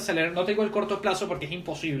esa brecha salarial? No te digo el corto plazo porque es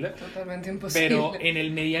imposible. Totalmente imposible. Pero en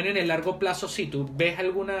el mediano y en el largo plazo sí, ¿tú ves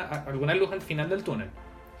alguna luz al final del túnel?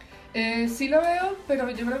 Sí lo veo, pero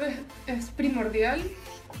yo creo que es primordial,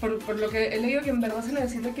 por lo que he leído, que en verdad se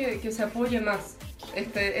necesita que se apoye más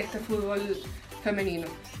este fútbol femenino.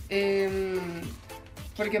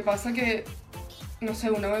 Porque pasa que, no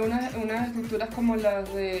sé, uno ve unas estructuras como la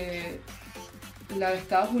de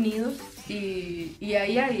Estados Unidos y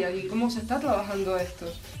ahí como se está trabajando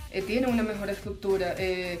esto. Tiene una mejor estructura.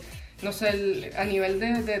 No sé, a nivel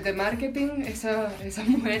de marketing, esas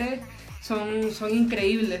mujeres son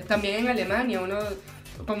increíbles. También en Alemania,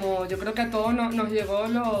 como yo creo que a todos nos llegó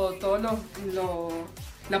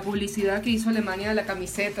la publicidad que hizo Alemania de la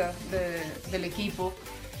camiseta del equipo.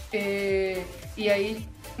 Y ahí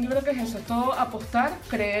yo creo que es eso, es todo apostar,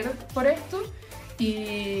 creer por esto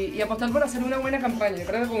y apostar por hacer una buena campaña. Yo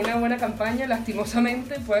creo que con una buena campaña,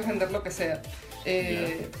 lastimosamente, puedes vender lo que sea.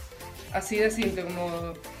 Así de simple,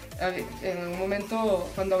 como en un momento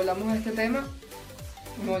cuando hablamos de este tema,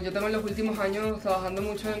 como yo tengo en los últimos años trabajando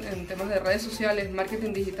mucho en temas de redes sociales,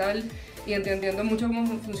 marketing digital y entendiendo mucho cómo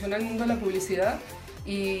funciona el mundo de la publicidad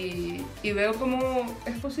y veo cómo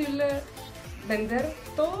es posible vender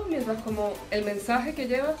todo mientras como el mensaje que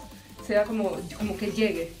llevas sea como que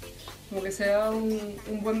llegue, como que sea un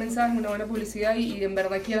buen mensaje, una buena publicidad y en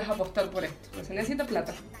verdad quieras apostar por esto. Pues se necesita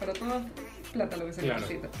plata, pero todo es plata lo que se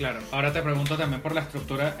necesita. Claro, ahora te pregunto también por la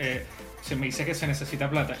estructura. Se me dice que se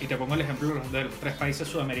necesita plata y te pongo el ejemplo de los 3 países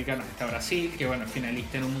sudamericanos. Está Brasil, que bueno,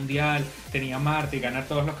 finalista en un mundial, tenía Marta y ganar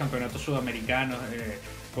todos los campeonatos sudamericanos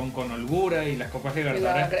con holgura y las Copas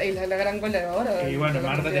Libertadores. Y la gran goleadora. Y bueno,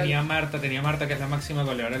 tenía Marta que es la máxima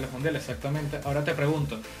goleadora de los mundiales, exactamente. Ahora te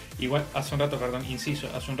pregunto, igual hace un rato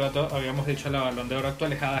habíamos dicho la Balón de Oro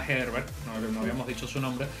actual es Ada Hegerberg, no habíamos dicho su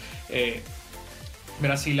nombre.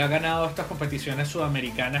 Brasil ha ganado estas competiciones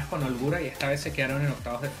sudamericanas con holgura y esta vez se quedaron en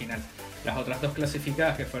octavos de final. Las otras 2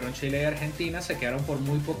 clasificadas, que fueron Chile y Argentina, se quedaron por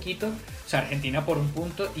muy poquito. O sea, Argentina por 1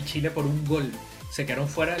 punto y Chile por 1 gol. Se quedaron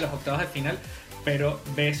fuera de los octavos de final, pero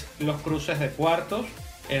ves los cruces de cuartos,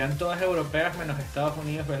 eran todas europeas menos Estados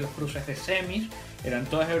Unidos. Ves los cruces de semis, eran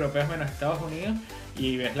todas europeas menos Estados Unidos.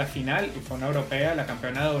 Y ves la final, y fue una europea, la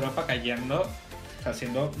campeona de Europa, cayendo, o sea,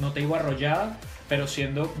 siendo, no te digo arrollada, pero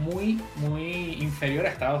siendo muy, muy inferior a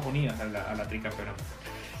Estados Unidos, a la tricampeona.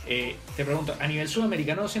 Te pregunto, a nivel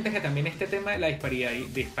sudamericano, ¿no sientes que también este tema de la disparidad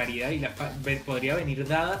podría venir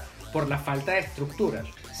dada por la falta de estructuras?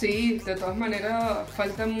 Sí, de todas maneras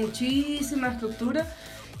falta muchísima estructura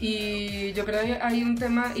y yo creo que hay un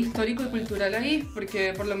tema histórico y cultural ahí,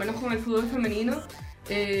 porque por lo menos con el fútbol femenino,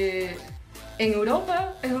 en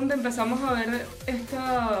Europa es donde empezamos a ver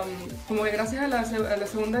como que gracias a la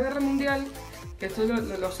Segunda Guerra Mundial, que esto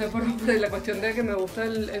lo sé por la cuestión de que me gusta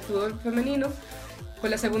el fútbol femenino. Con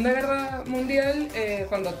la Segunda Guerra Mundial,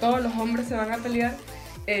 cuando todos los hombres se van a pelear,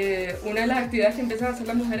 una de las actividades que empiezan a hacer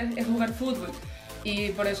las mujeres es jugar fútbol. Y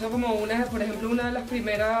por eso, por ejemplo, una de las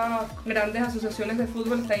primeras grandes asociaciones de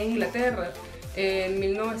fútbol está en Inglaterra. En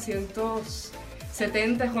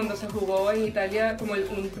 1970 es cuando se jugó en Italia como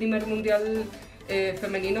un primer mundial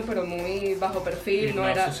femenino, pero muy bajo perfil. No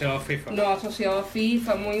asociado a FIFA. No asociado a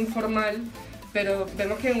FIFA, muy informal. Pero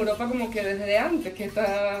vemos que en Europa como que desde antes que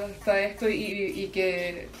está esto y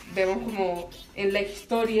que vemos como en la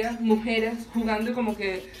historia mujeres jugando y como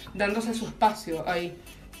que dándose su espacio ahí.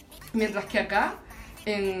 Mientras que acá,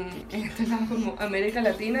 en este lado como América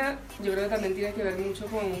Latina, yo creo que también tiene que ver mucho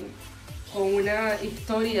con una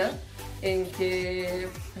historia en que es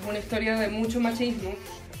una historia de mucho machismo,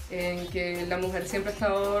 en que la mujer siempre ha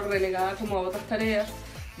estado relegada como a otras tareas,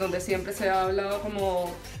 donde siempre se ha hablado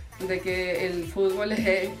como de que el fútbol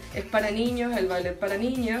es para niños, el ballet para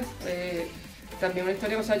niñas, también una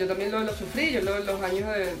historia, o sea, yo también lo sufrí, yo los años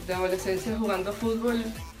de adolescencia jugando fútbol,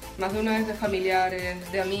 más de una vez de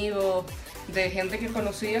familiares, de amigos, de gente que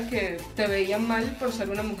conocías que te veían mal por ser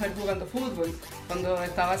una mujer jugando fútbol. Cuando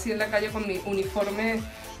estaba así en la calle con mi uniforme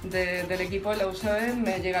del equipo de la UCB,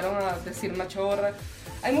 me llegaron a decir machorra.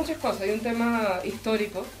 Hay muchas cosas, hay un tema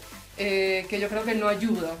histórico que yo creo que no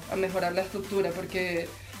ayuda a mejorar la estructura, porque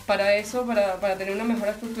para eso, para tener una mejor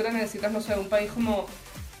estructura necesitas, no sé, un país como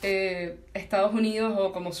Estados Unidos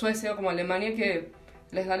o como Suecia o como Alemania, que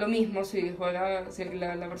les da lo mismo si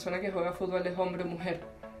la persona que juega fútbol es hombre o mujer.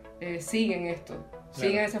 Siguen esto,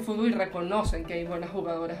 siguen ese fútbol y reconocen que hay buenas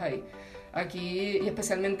jugadoras ahí. Aquí, y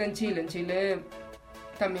especialmente en Chile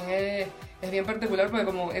también es bien particular porque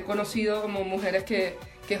como he conocido como mujeres que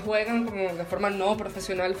juegan como de forma no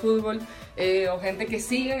profesional fútbol, o gente que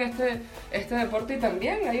sigue este deporte, y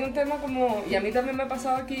también hay un tema como, y a mí también me ha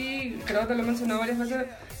pasado aquí, creo que lo he mencionado varias veces,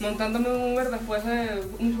 montándome un Uber después de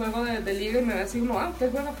un juego de liga y me ve así como,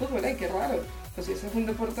 usted juega fútbol, qué raro, pues si ese es un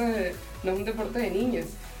deporte, no es un deporte de niñas.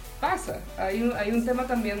 Pasa, hay un tema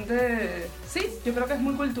también sí, yo creo que es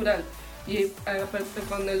muy cultural, y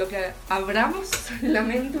con lo que abramos la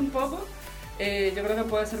mente un poco, yo creo que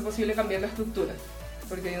puede ser posible cambiar la estructura,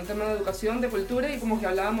 porque hay un tema de educación, de cultura, y como que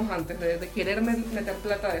hablábamos antes, de querer meter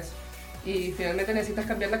plata a eso, y finalmente necesitas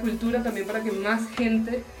cambiar la cultura también para que más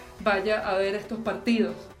gente vaya a ver estos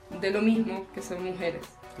partidos de lo mismo que son mujeres.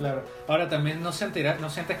 Claro. Ahora también no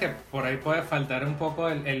sientes que por ahí puede faltar un poco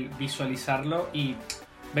el visualizarlo y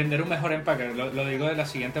vender un mejor empaque. Lo digo de la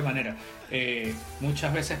siguiente manera.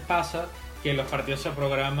 Muchas veces pasa que los partidos se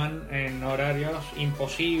programan en horarios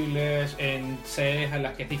imposibles, en sedes a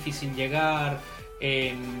las que es difícil llegar,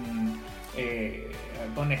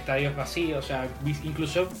 con estadios vacíos. O sea,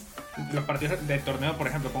 incluso los partidos del torneo, por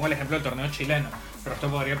ejemplo, pongo el ejemplo del torneo chileno, pero esto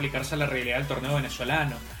podría aplicarse a la realidad del torneo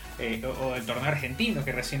venezolano, o del torneo argentino,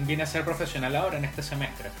 que recién viene a ser profesional ahora en este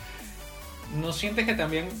semestre. ¿No sientes que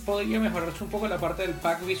también podría mejorarse un poco la parte del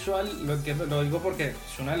pack visual? Lo entiendo, lo digo porque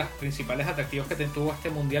es uno de los principales atractivos que tuvo este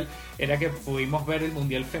mundial, era que pudimos ver el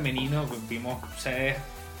mundial femenino, vimos sedes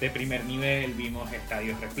de primer nivel, vimos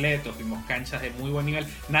estadios repletos, vimos canchas de muy buen nivel,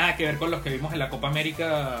 nada que ver con los que vimos en la Copa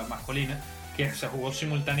América masculina, que se jugó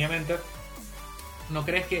simultáneamente. ¿No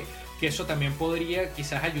crees que eso también podría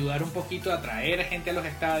quizás ayudar un poquito a atraer a gente a los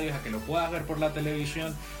estadios, a que lo puedas ver por la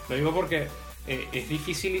televisión? Lo digo porque es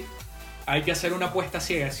difícil. Hay que hacer una apuesta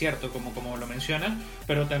ciega, es cierto, como lo mencionan,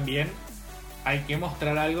 pero también hay que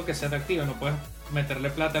mostrar algo que sea atractivo. No puedes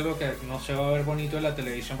meterle plata a algo que no se va a ver bonito en la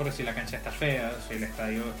televisión, porque si la cancha está fea, si el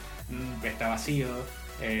estadio está vacío,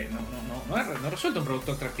 no resulta un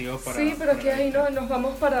producto atractivo para... Sí, pero es que ahí nos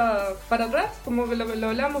vamos para atrás, como que lo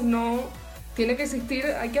hablamos, no tiene que existir,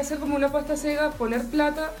 hay que hacer como una apuesta ciega, poner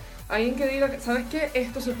plata, alguien que diga, ¿sabes qué?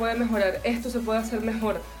 Esto se puede mejorar, esto se puede hacer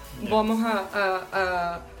mejor, vamos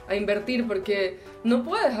a invertir, porque no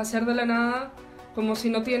puedes hacer de la nada, como si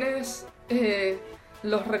no tienes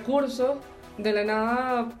los recursos, de la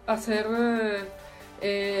nada hacer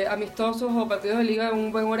amistosos o partidos de liga en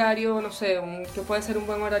un buen horario, no sé, que puede ser un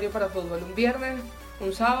buen horario para fútbol, un viernes,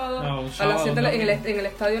 un sábado, a las 7 en el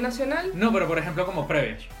Estadio Nacional. No, pero por ejemplo como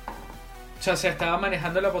previas. O sea, se estaba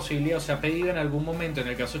manejando la posibilidad, o se ha pedido en algún momento, en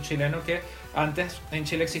el caso chileno, que antes en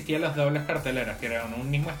Chile existían las dobles carteleras, que eran en un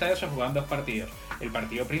mismo estadio se jugaban dos partidos. El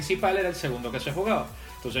partido principal era el segundo que se jugaba.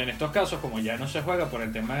 Entonces, en estos casos, como ya no se juega por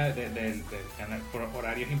el tema del canal, por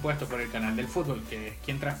horarios impuestos por el canal del fútbol, que es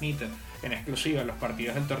quien transmite en exclusiva los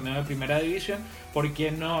partidos del torneo de primera división, ¿por qué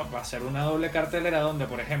no va a ser una doble cartelera donde,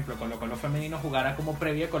 por ejemplo, Colo-Colo femenino jugara como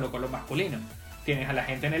previa Colo-Colo masculino? Tienes a la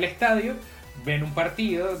gente en el estadio, ven un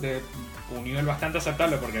partido de un nivel bastante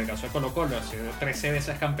aceptable, porque en el caso de Colo-Colo ha sido 13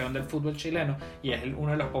 veces campeón del fútbol chileno y es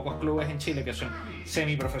uno de los pocos clubes en Chile que son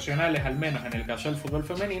semiprofesionales, al menos en el caso del fútbol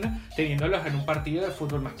femenino, teniéndolos en un partido de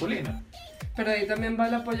fútbol masculino. Pero ahí también va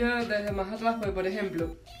el apoyo desde más atrás, porque por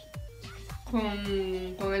ejemplo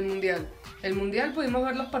con el Mundial. El Mundial pudimos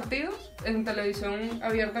ver los partidos en televisión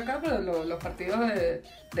abierta acá, pero los partidos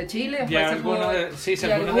de Chile, después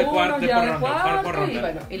algunos de cuarto por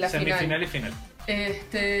ronda, y la semifinal y final.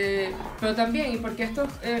 Pero también, ¿y por qué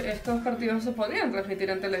estos partidos se podrían transmitir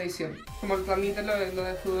en televisión? Como transmiten lo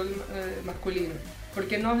de fútbol masculino. ¿Por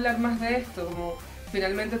qué no hablar más de esto? Como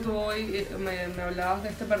finalmente tú hoy me hablabas de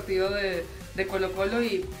este partido de Colo-Colo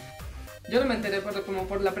y yo no me enteré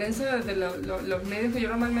por la prensa de los medios que yo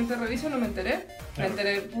normalmente reviso, no me enteré. Claro. Me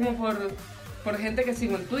enteré como por gente que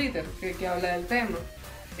sigo en Twitter, que habla del tema.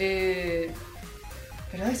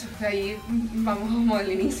 Pero eso, ahí vamos como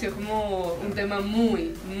al inicio, como un tema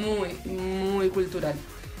muy, muy, muy cultural.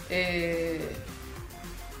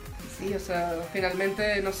 Sí, o sea,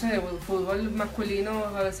 finalmente, no sé, el fútbol masculino,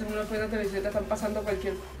 a veces uno puede en la televisión y te están pasando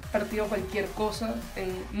cualquier partido, cualquier cosa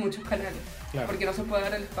en muchos canales. Claro. Porque no se puede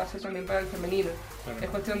dar el espacio también para el femenino. Claro. Es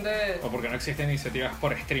cuestión de... O porque no existen iniciativas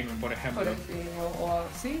por streaming, por ejemplo.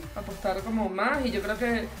 Sí, apostar como más, y yo creo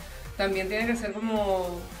que también tiene que ser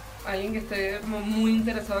como alguien que esté como muy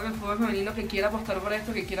interesado en el fútbol femenino, que quiera apostar por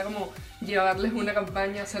esto, que quiera como llevarles una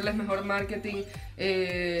campaña, hacerles mejor marketing,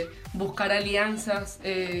 buscar alianzas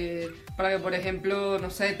para que, por ejemplo,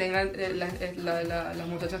 no sé, tengan las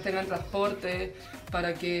muchachas tengan transporte,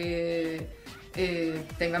 para que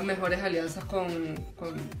tengan mejores alianzas con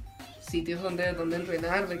sitios donde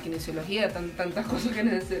entrenar, de kinesiología, tantas cosas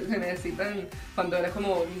que se necesitan cuando eres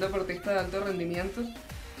como un deportista de alto rendimiento.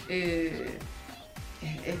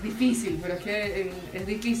 Es difícil, pero es que es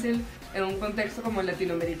difícil en un contexto como el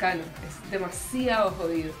latinoamericano. Es demasiado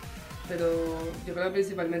jodido, pero yo creo que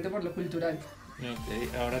principalmente por lo cultural.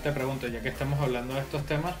 Ok, ahora te pregunto, ya que estamos hablando de estos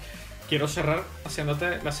temas, quiero cerrar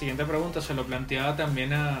haciéndote la siguiente pregunta. Se lo planteaba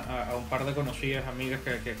también a un par de conocidas, amigas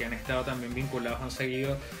que han estado también vinculados, han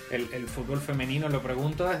seguido el fútbol femenino. Lo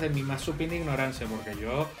pregunto desde mi más supina ignorancia, porque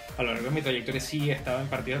yo a lo largo de mi trayectoria sí he estado en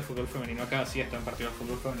partidos de fútbol femenino acá, sí he estado en partidos de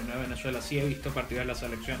fútbol femenino de Venezuela, sí he visto partidos de la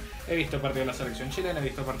selección, he visto partidos de la selección chilena, he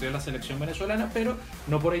visto partidos de la selección venezolana, pero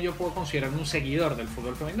no por ello puedo considerarme un seguidor del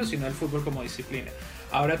fútbol femenino, sino del fútbol como disciplina.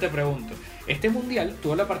 Ahora te pregunto, este mundial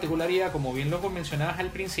tuvo la particularidad, como bien lo mencionabas al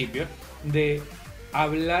principio, de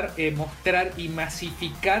hablar, mostrar y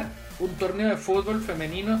masificar un torneo de fútbol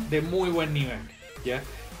femenino de muy buen nivel, ¿ya?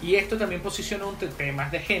 Y esto también posicionó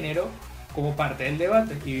temas de género como parte del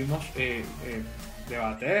debate, y vimos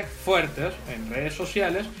debates fuertes en redes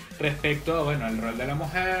sociales respecto a, bueno, al rol de la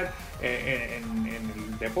mujer en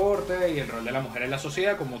el deporte y el rol de la mujer en la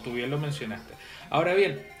sociedad, como tú bien lo mencionaste. Ahora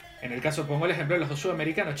bien, en el caso, pongo el ejemplo de los dos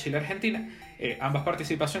sudamericanos, Chile y Argentina, ambas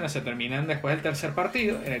participaciones se terminan después del tercer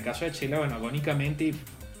partido. En el caso de Chile, bueno, agónicamente, y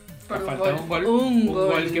faltaba un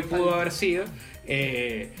gol que pudo haber sido.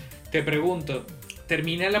 Te pregunto,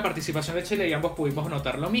 termina la participación de Chile y ambos pudimos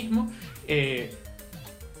notar lo mismo. El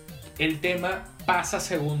tema pasa a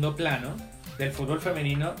segundo plano del fútbol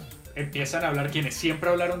femenino. Empiezan a hablar quienes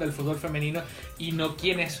siempre hablaron del fútbol femenino y no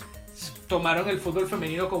quienes tomaron el fútbol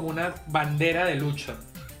femenino como una bandera de lucha.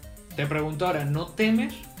 Te pregunto ahora, ¿no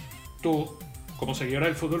temes tú, como seguidora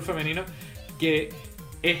del fútbol femenino, que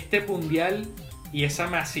este mundial y esa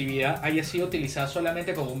masividad haya sido utilizada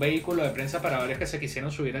solamente como un vehículo de prensa para varios que se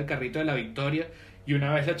quisieron subir al carrito de la victoria, y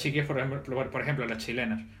una vez las chiquis, por ejemplo las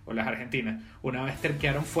chilenas o las argentinas, una vez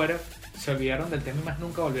terquearon fuera, se olvidaron del tema y más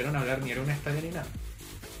nunca volvieron a hablar ni era un estadio ni nada?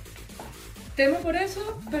 Temo por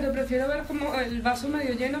eso, pero prefiero ver como el vaso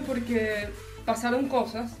medio lleno, porque pasaron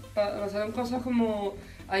cosas como...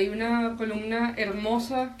 Hay una columna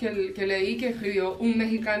hermosa que leí, que escribió un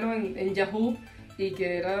mexicano en Yahoo, y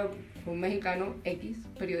que era un mexicano X,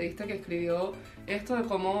 periodista, que escribió esto de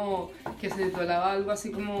cómo, que se titulaba algo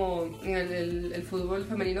así como el fútbol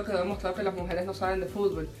femenino quedó demostrado que las mujeres no saben de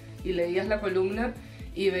fútbol. Y leías la columna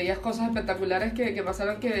y veías cosas espectaculares que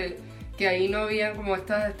pasaron, que ahí no habían como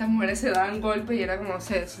estas mujeres se daban golpes y era como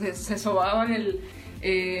se sobaban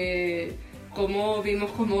como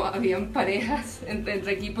vimos como habían parejas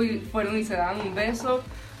entre equipos y fueron y se daban un beso,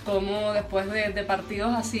 como después de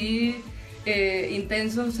partidos así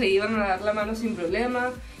intensos se iban a dar la mano sin problema.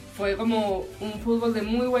 Fue como un fútbol de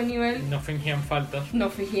muy buen nivel. No fingían faltas.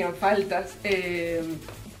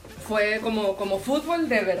 Fue como fútbol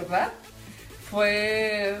de verdad.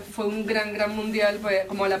 Fue un gran mundial, pues,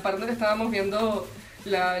 como a la par de que estábamos viendo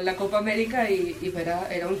la Copa América, y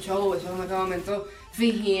era un show. Eso en aquel momento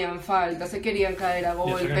fingían falta, se querían caer a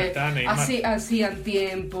golpe, hacían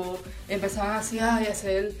tiempo, empezaban así a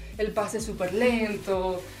hacer el pase súper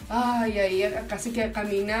lento, ahí casi que a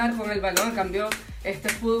caminar con el balón. En cambio, este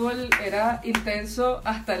fútbol era intenso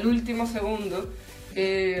hasta el último segundo,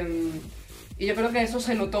 y yo creo que eso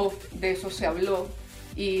se notó, de eso se habló,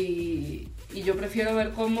 y yo prefiero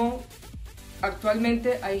ver cómo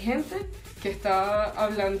actualmente hay gente que está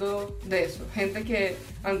hablando de eso, gente que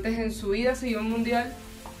antes en su vida siguió un mundial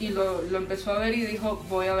y lo empezó a ver y dijo,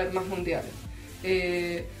 voy a ver más mundiales.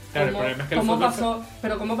 Claro, el problema es que ¿Cómo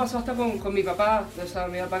pasó hasta con mi papá? O sea,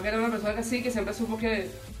 mi papá, que era una persona que sí, que siempre supo que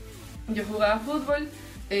yo jugaba fútbol,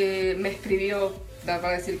 me escribió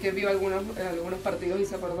para decir que vio algunos partidos y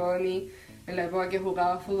se acordó de mí en la época que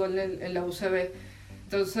jugaba fútbol en la UCB.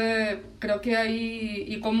 Entonces creo que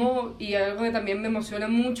hay, y algo que también me emociona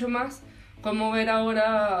mucho más, cómo ver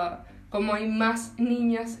ahora cómo hay más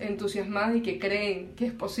niñas entusiasmadas y que creen que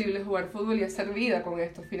es posible jugar fútbol y hacer vida con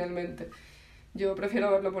esto finalmente. Yo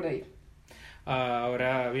prefiero verlo por ahí.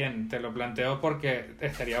 Ahora bien, te lo planteo porque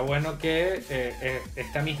estaría bueno que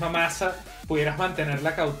esta misma masa pudieras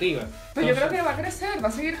mantenerla cautiva. Pues yo creo que va a crecer, va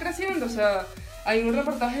a seguir creciendo, o sea, hay un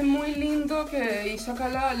reportaje muy lindo que hizo acá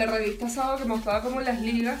la revista Sábado que mostraba como las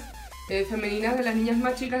ligas femeninas de las niñas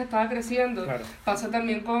más chicas estaba creciendo. Claro. Pasa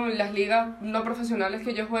también con las ligas no profesionales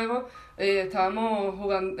que yo juego. Estábamos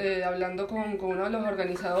hablando con uno de los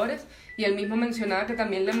organizadores y él mismo mencionaba que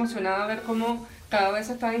también le emocionaba ver cómo cada vez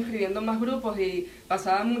se estaban inscribiendo más grupos y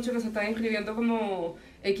pasaba mucho que se estaban inscribiendo como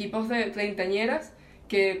equipos de treintañeras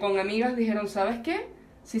que con amigas dijeron, ¿sabes qué?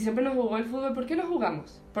 Si siempre nos jugó el fútbol, ¿por qué no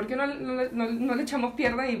jugamos? ¿Por qué no le echamos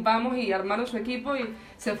piernas y vamos y armaron su equipo y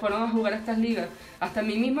se fueron a jugar a estas ligas? Hasta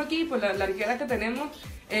mi mismo equipo, la arquera que tenemos,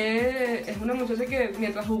 es una muchacha que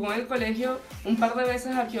mientras jugó en el colegio un par de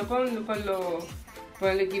veces arqueó con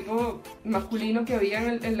el equipo masculino que había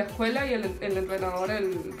en la escuela y el entrenador,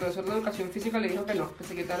 el profesor de educación física le dijo que no, que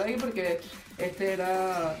se quitara ahí porque este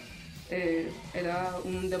era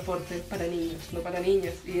un deporte para niños, no para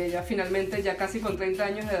niñas. Y ella finalmente, ya casi con 30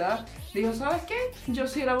 años de edad, dijo, ¿sabes qué? Yo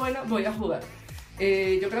sí era buena, voy a jugar.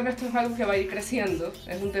 Yo creo que esto es algo que va a ir creciendo,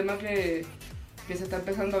 es un tema que se está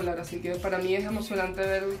empezando a hablar, así que para mí es emocionante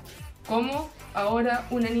ver cómo ahora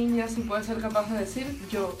una niña sí puede ser capaz de decir,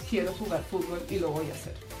 yo quiero jugar fútbol y lo voy a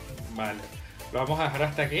hacer. Vale, lo vamos a dejar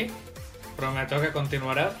hasta aquí, prometo que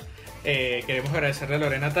continuará. Queremos agradecerle a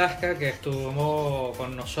Lorena Tasca que estuvo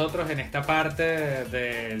con nosotros en esta parte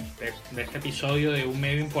de este episodio de Un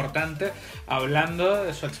Medio Importante, hablando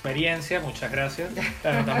de su experiencia. Muchas gracias,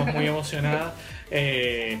 estamos muy emocionados,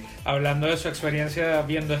 hablando de su experiencia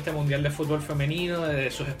viendo este Mundial de Fútbol Femenino, de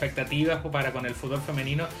sus expectativas para con el fútbol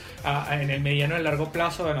femenino en el mediano y el largo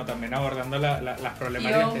plazo, bueno, también abordando las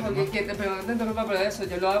problemáticas. Y ojo, que te interrumpa por eso,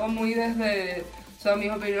 yo lo hago muy desde... O sea,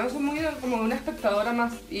 mis opiniones son muy como una espectadora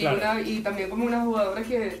más y, claro, y también como una jugadora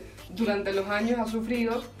que durante los años ha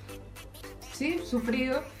sufrido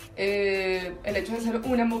el hecho de ser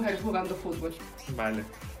una mujer jugando fútbol. Vale.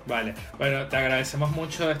 Bueno, te agradecemos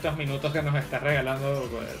mucho estos minutos que nos estás regalando.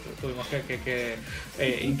 Tuvimos que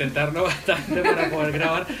intentarlo bastante para poder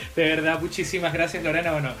grabar. De verdad, muchísimas gracias,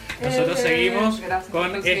 Lorena. Bueno, nosotros seguimos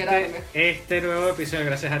con este nuevo episodio.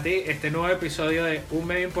 Gracias a ti, este nuevo episodio de Un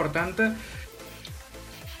Medio Importante.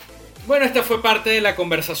 Bueno, esta fue parte de la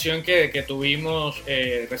conversación que tuvimos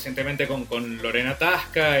recientemente con Lorena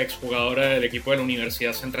Tasca, exjugadora del equipo de la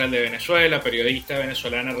Universidad Central de Venezuela, periodista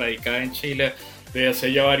venezolana radicada en Chile desde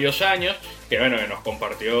hace ya varios años, que nos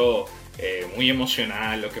compartió muy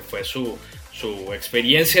emocional lo que fue su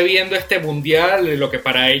experiencia viendo este mundial, lo que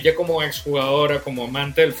para ella como exjugadora, como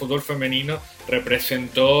amante del fútbol femenino,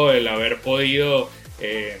 representó el haber podido...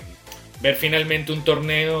 ver finalmente un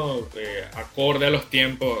torneo acorde a los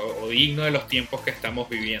tiempos o digno de los tiempos que estamos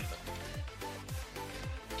viviendo.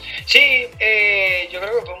 Sí, yo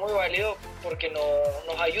creo que fue muy válido porque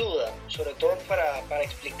nos ayuda, sobre todo para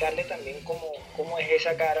explicarle también cómo es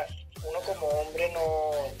esa cara. Uno como hombre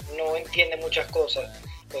no entiende muchas cosas,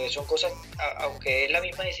 son cosas, aunque es la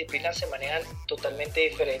misma disciplina, se manejan totalmente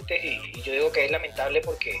diferentes y yo digo que es lamentable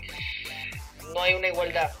porque no hay una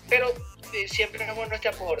igualdad, pero siempre es bueno este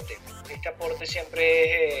aporte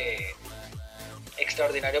siempre es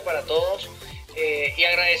extraordinario para todos, y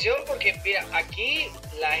agradecido porque mira, aquí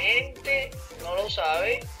la gente no lo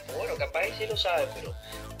sabe, bueno, capaz sí lo sabe, pero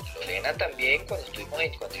Lorena también cuando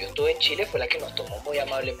yo estuve en Chile fue la que nos tomó muy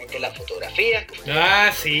amablemente las fotografías.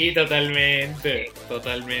 Sí, totalmente.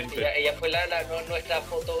 Ella fue nuestra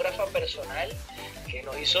fotógrafa personal que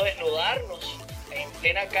nos hizo desnudarnos en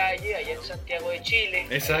plena calle, allá en Santiago de Chile.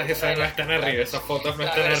 Esas no están arriba, esas fotos no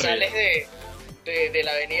están arriba. Las de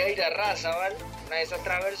la avenida Irarrázaval, una de esas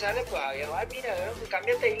transversales, pues había, mira,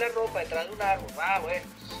 cámbiate ahí la ropa detrás de un árbol, bueno.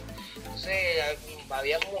 Entonces,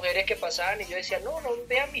 había mujeres que pasaban y yo decía, no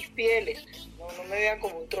vean mis pieles, no me vean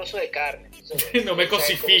como un trozo de carne. Entonces, no me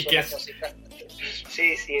cosifiques.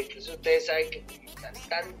 Sí, entonces ustedes saben que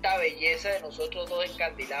tanta belleza de nosotros dos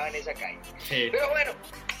encandilaba en esa calle. Sí. Pero bueno,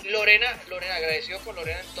 Lorena, agradecido con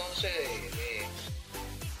Lorena entonces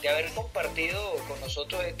de haber compartido con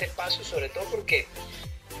nosotros este espacio, sobre todo porque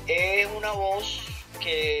es una voz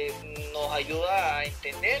que nos ayuda a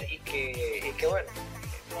entender y que bueno,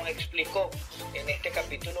 nos explicó en este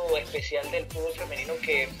capítulo especial del fútbol femenino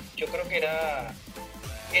que yo creo que era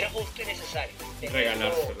justo y necesario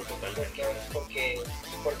regalárselo totalmente,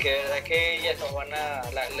 porque de verdad que ellas nos van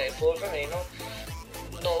el fútbol femenino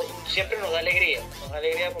siempre nos da alegría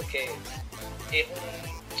porque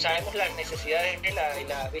sabemos las necesidades y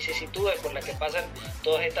las vicisitudes por las que pasan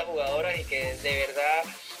todas estas jugadoras y que de verdad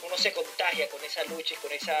uno se contagia con esa lucha y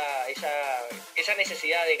con esa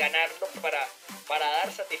necesidad de ganarlo para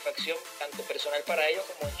dar satisfacción tanto personal para ellos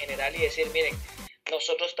como en general, y decir, miren,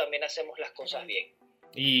 nosotros también hacemos las cosas bien.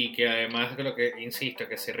 Y que además, lo que insisto,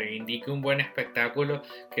 que se reivindique un buen espectáculo,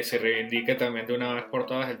 que se reivindique también de una vez por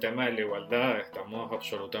todas el tema de la igualdad. Estamos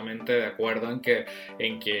absolutamente de acuerdo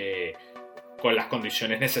en que con las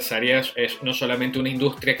condiciones necesarias es no solamente una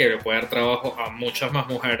industria que le puede dar trabajo a muchas más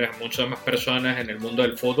mujeres, a muchas más personas en el mundo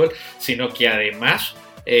del fútbol, sino que además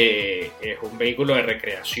es un vehículo de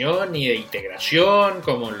recreación y de integración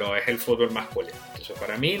como lo es el fútbol masculino. Entonces,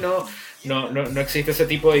 para mí no existe ese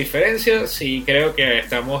tipo de diferencia. Sí, creo que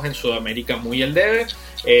estamos en Sudamérica muy al debe.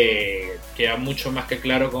 Queda mucho más que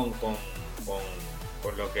claro con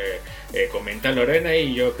lo que comenta Lorena,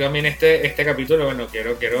 y yo también este capítulo, bueno,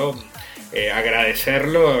 quiero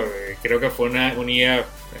agradecerlo. Creo que fue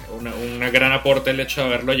una gran aporte el hecho de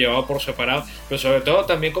haberlo llevado por separado, pero sobre todo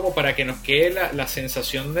también como para que nos quede la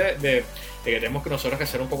sensación de que tenemos que nosotros que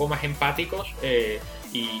ser un poco más empáticos,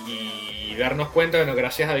 y darnos cuenta, bueno,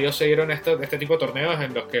 gracias a Dios se dieron este tipo de torneos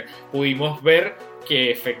en los que pudimos ver que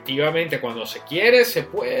efectivamente cuando se quiere se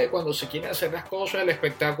puede, cuando se quieren hacer las cosas, el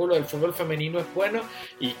espectáculo del fútbol femenino es bueno,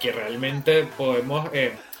 y que realmente podemos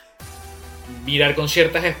mirar con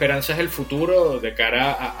ciertas esperanzas el futuro de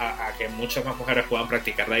cara a que muchas más mujeres puedan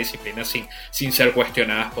practicar la disciplina sin ser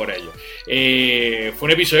cuestionadas por ello. Fue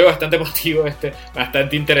un episodio bastante emotivo,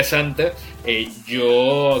 bastante interesante.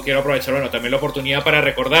 Yo quiero aprovechar, bueno, también la oportunidad para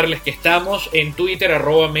recordarles que estamos en Twitter,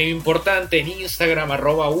 @medioimportante, en Instagram,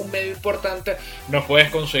 @unmedioimportante. Nos puedes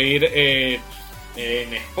conseguir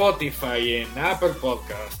en Spotify, en Apple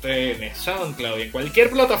Podcast, en SoundCloud y en cualquier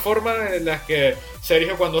plataforma en las que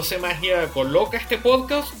Sergio, cuando hace magia, coloca este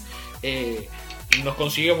podcast. Nos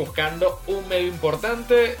consigue buscando Un Medio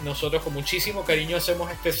Importante. Nosotros con muchísimo cariño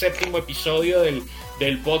hacemos este 7º episodio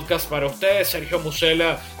del podcast para ustedes. Sergio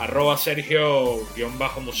Musela,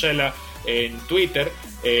 @Sergio_Musela en Twitter,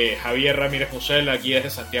 Javier Ramírez Musela aquí desde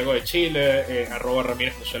Santiago de Chile,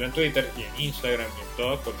 @Ramírez Musela en Twitter y en Instagram y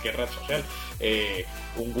en cualquier red social.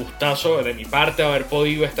 Un gustazo de mi parte haber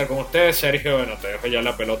podido estar con ustedes. Sergio, bueno, te dejo ya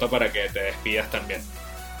la pelota para que te despidas también.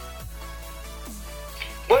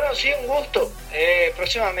 Bueno, sí, un gusto.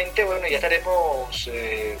 Próximamente, bueno, ya estaremos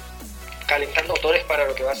calentando motores para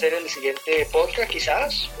lo que va a ser el siguiente podcast.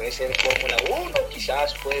 Quizás puede ser Fórmula 1,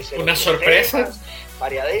 quizás puede ser una sorpresa, temas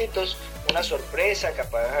variaditos, una sorpresa.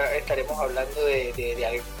 Capaz estaremos hablando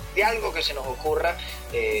de algo que se nos ocurra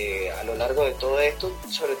a lo largo de todo esto,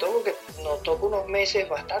 sobre todo porque nos toca unos meses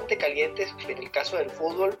bastante calientes en el caso del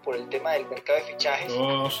fútbol por el tema del mercado de fichajes,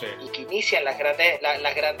 sí. Y que inician las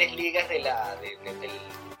grandes ligas del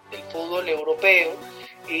fútbol europeo,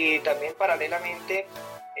 y también paralelamente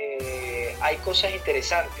hay cosas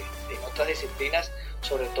interesantes en otras disciplinas,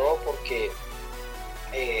 sobre todo porque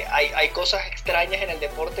hay cosas extrañas en el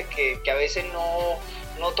deporte que a veces no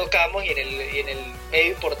tocamos, y en el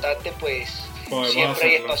medio importante pues podemos siempre hacerlo.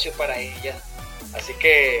 Hay espacio para ellas. Así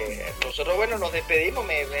que nosotros, bueno, nos despedimos,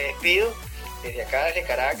 me despido desde acá, desde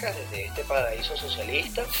Caracas, desde este paraíso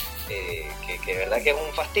socialista, que de verdad que es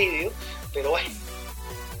un fastidio, pero bueno,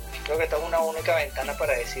 creo que esta es una única ventana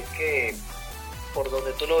para decir que por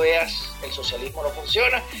donde tú lo veas el socialismo no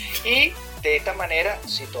funciona, y de esta manera,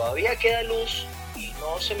 si todavía queda luz y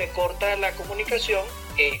no se me corta la comunicación,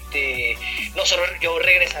 yo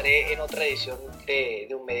regresaré en otra edición de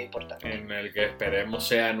Un Medio Importante, en el que esperemos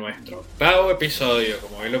sea nuestro 8º episodio.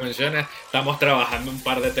 Como bien lo mencionas, estamos trabajando un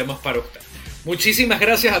par de temas para usted. Muchísimas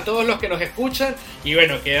gracias a todos los que nos escuchan, y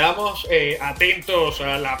bueno, quedamos atentos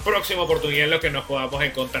a la próxima oportunidad en la que nos podamos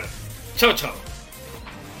encontrar. Chao. Chao.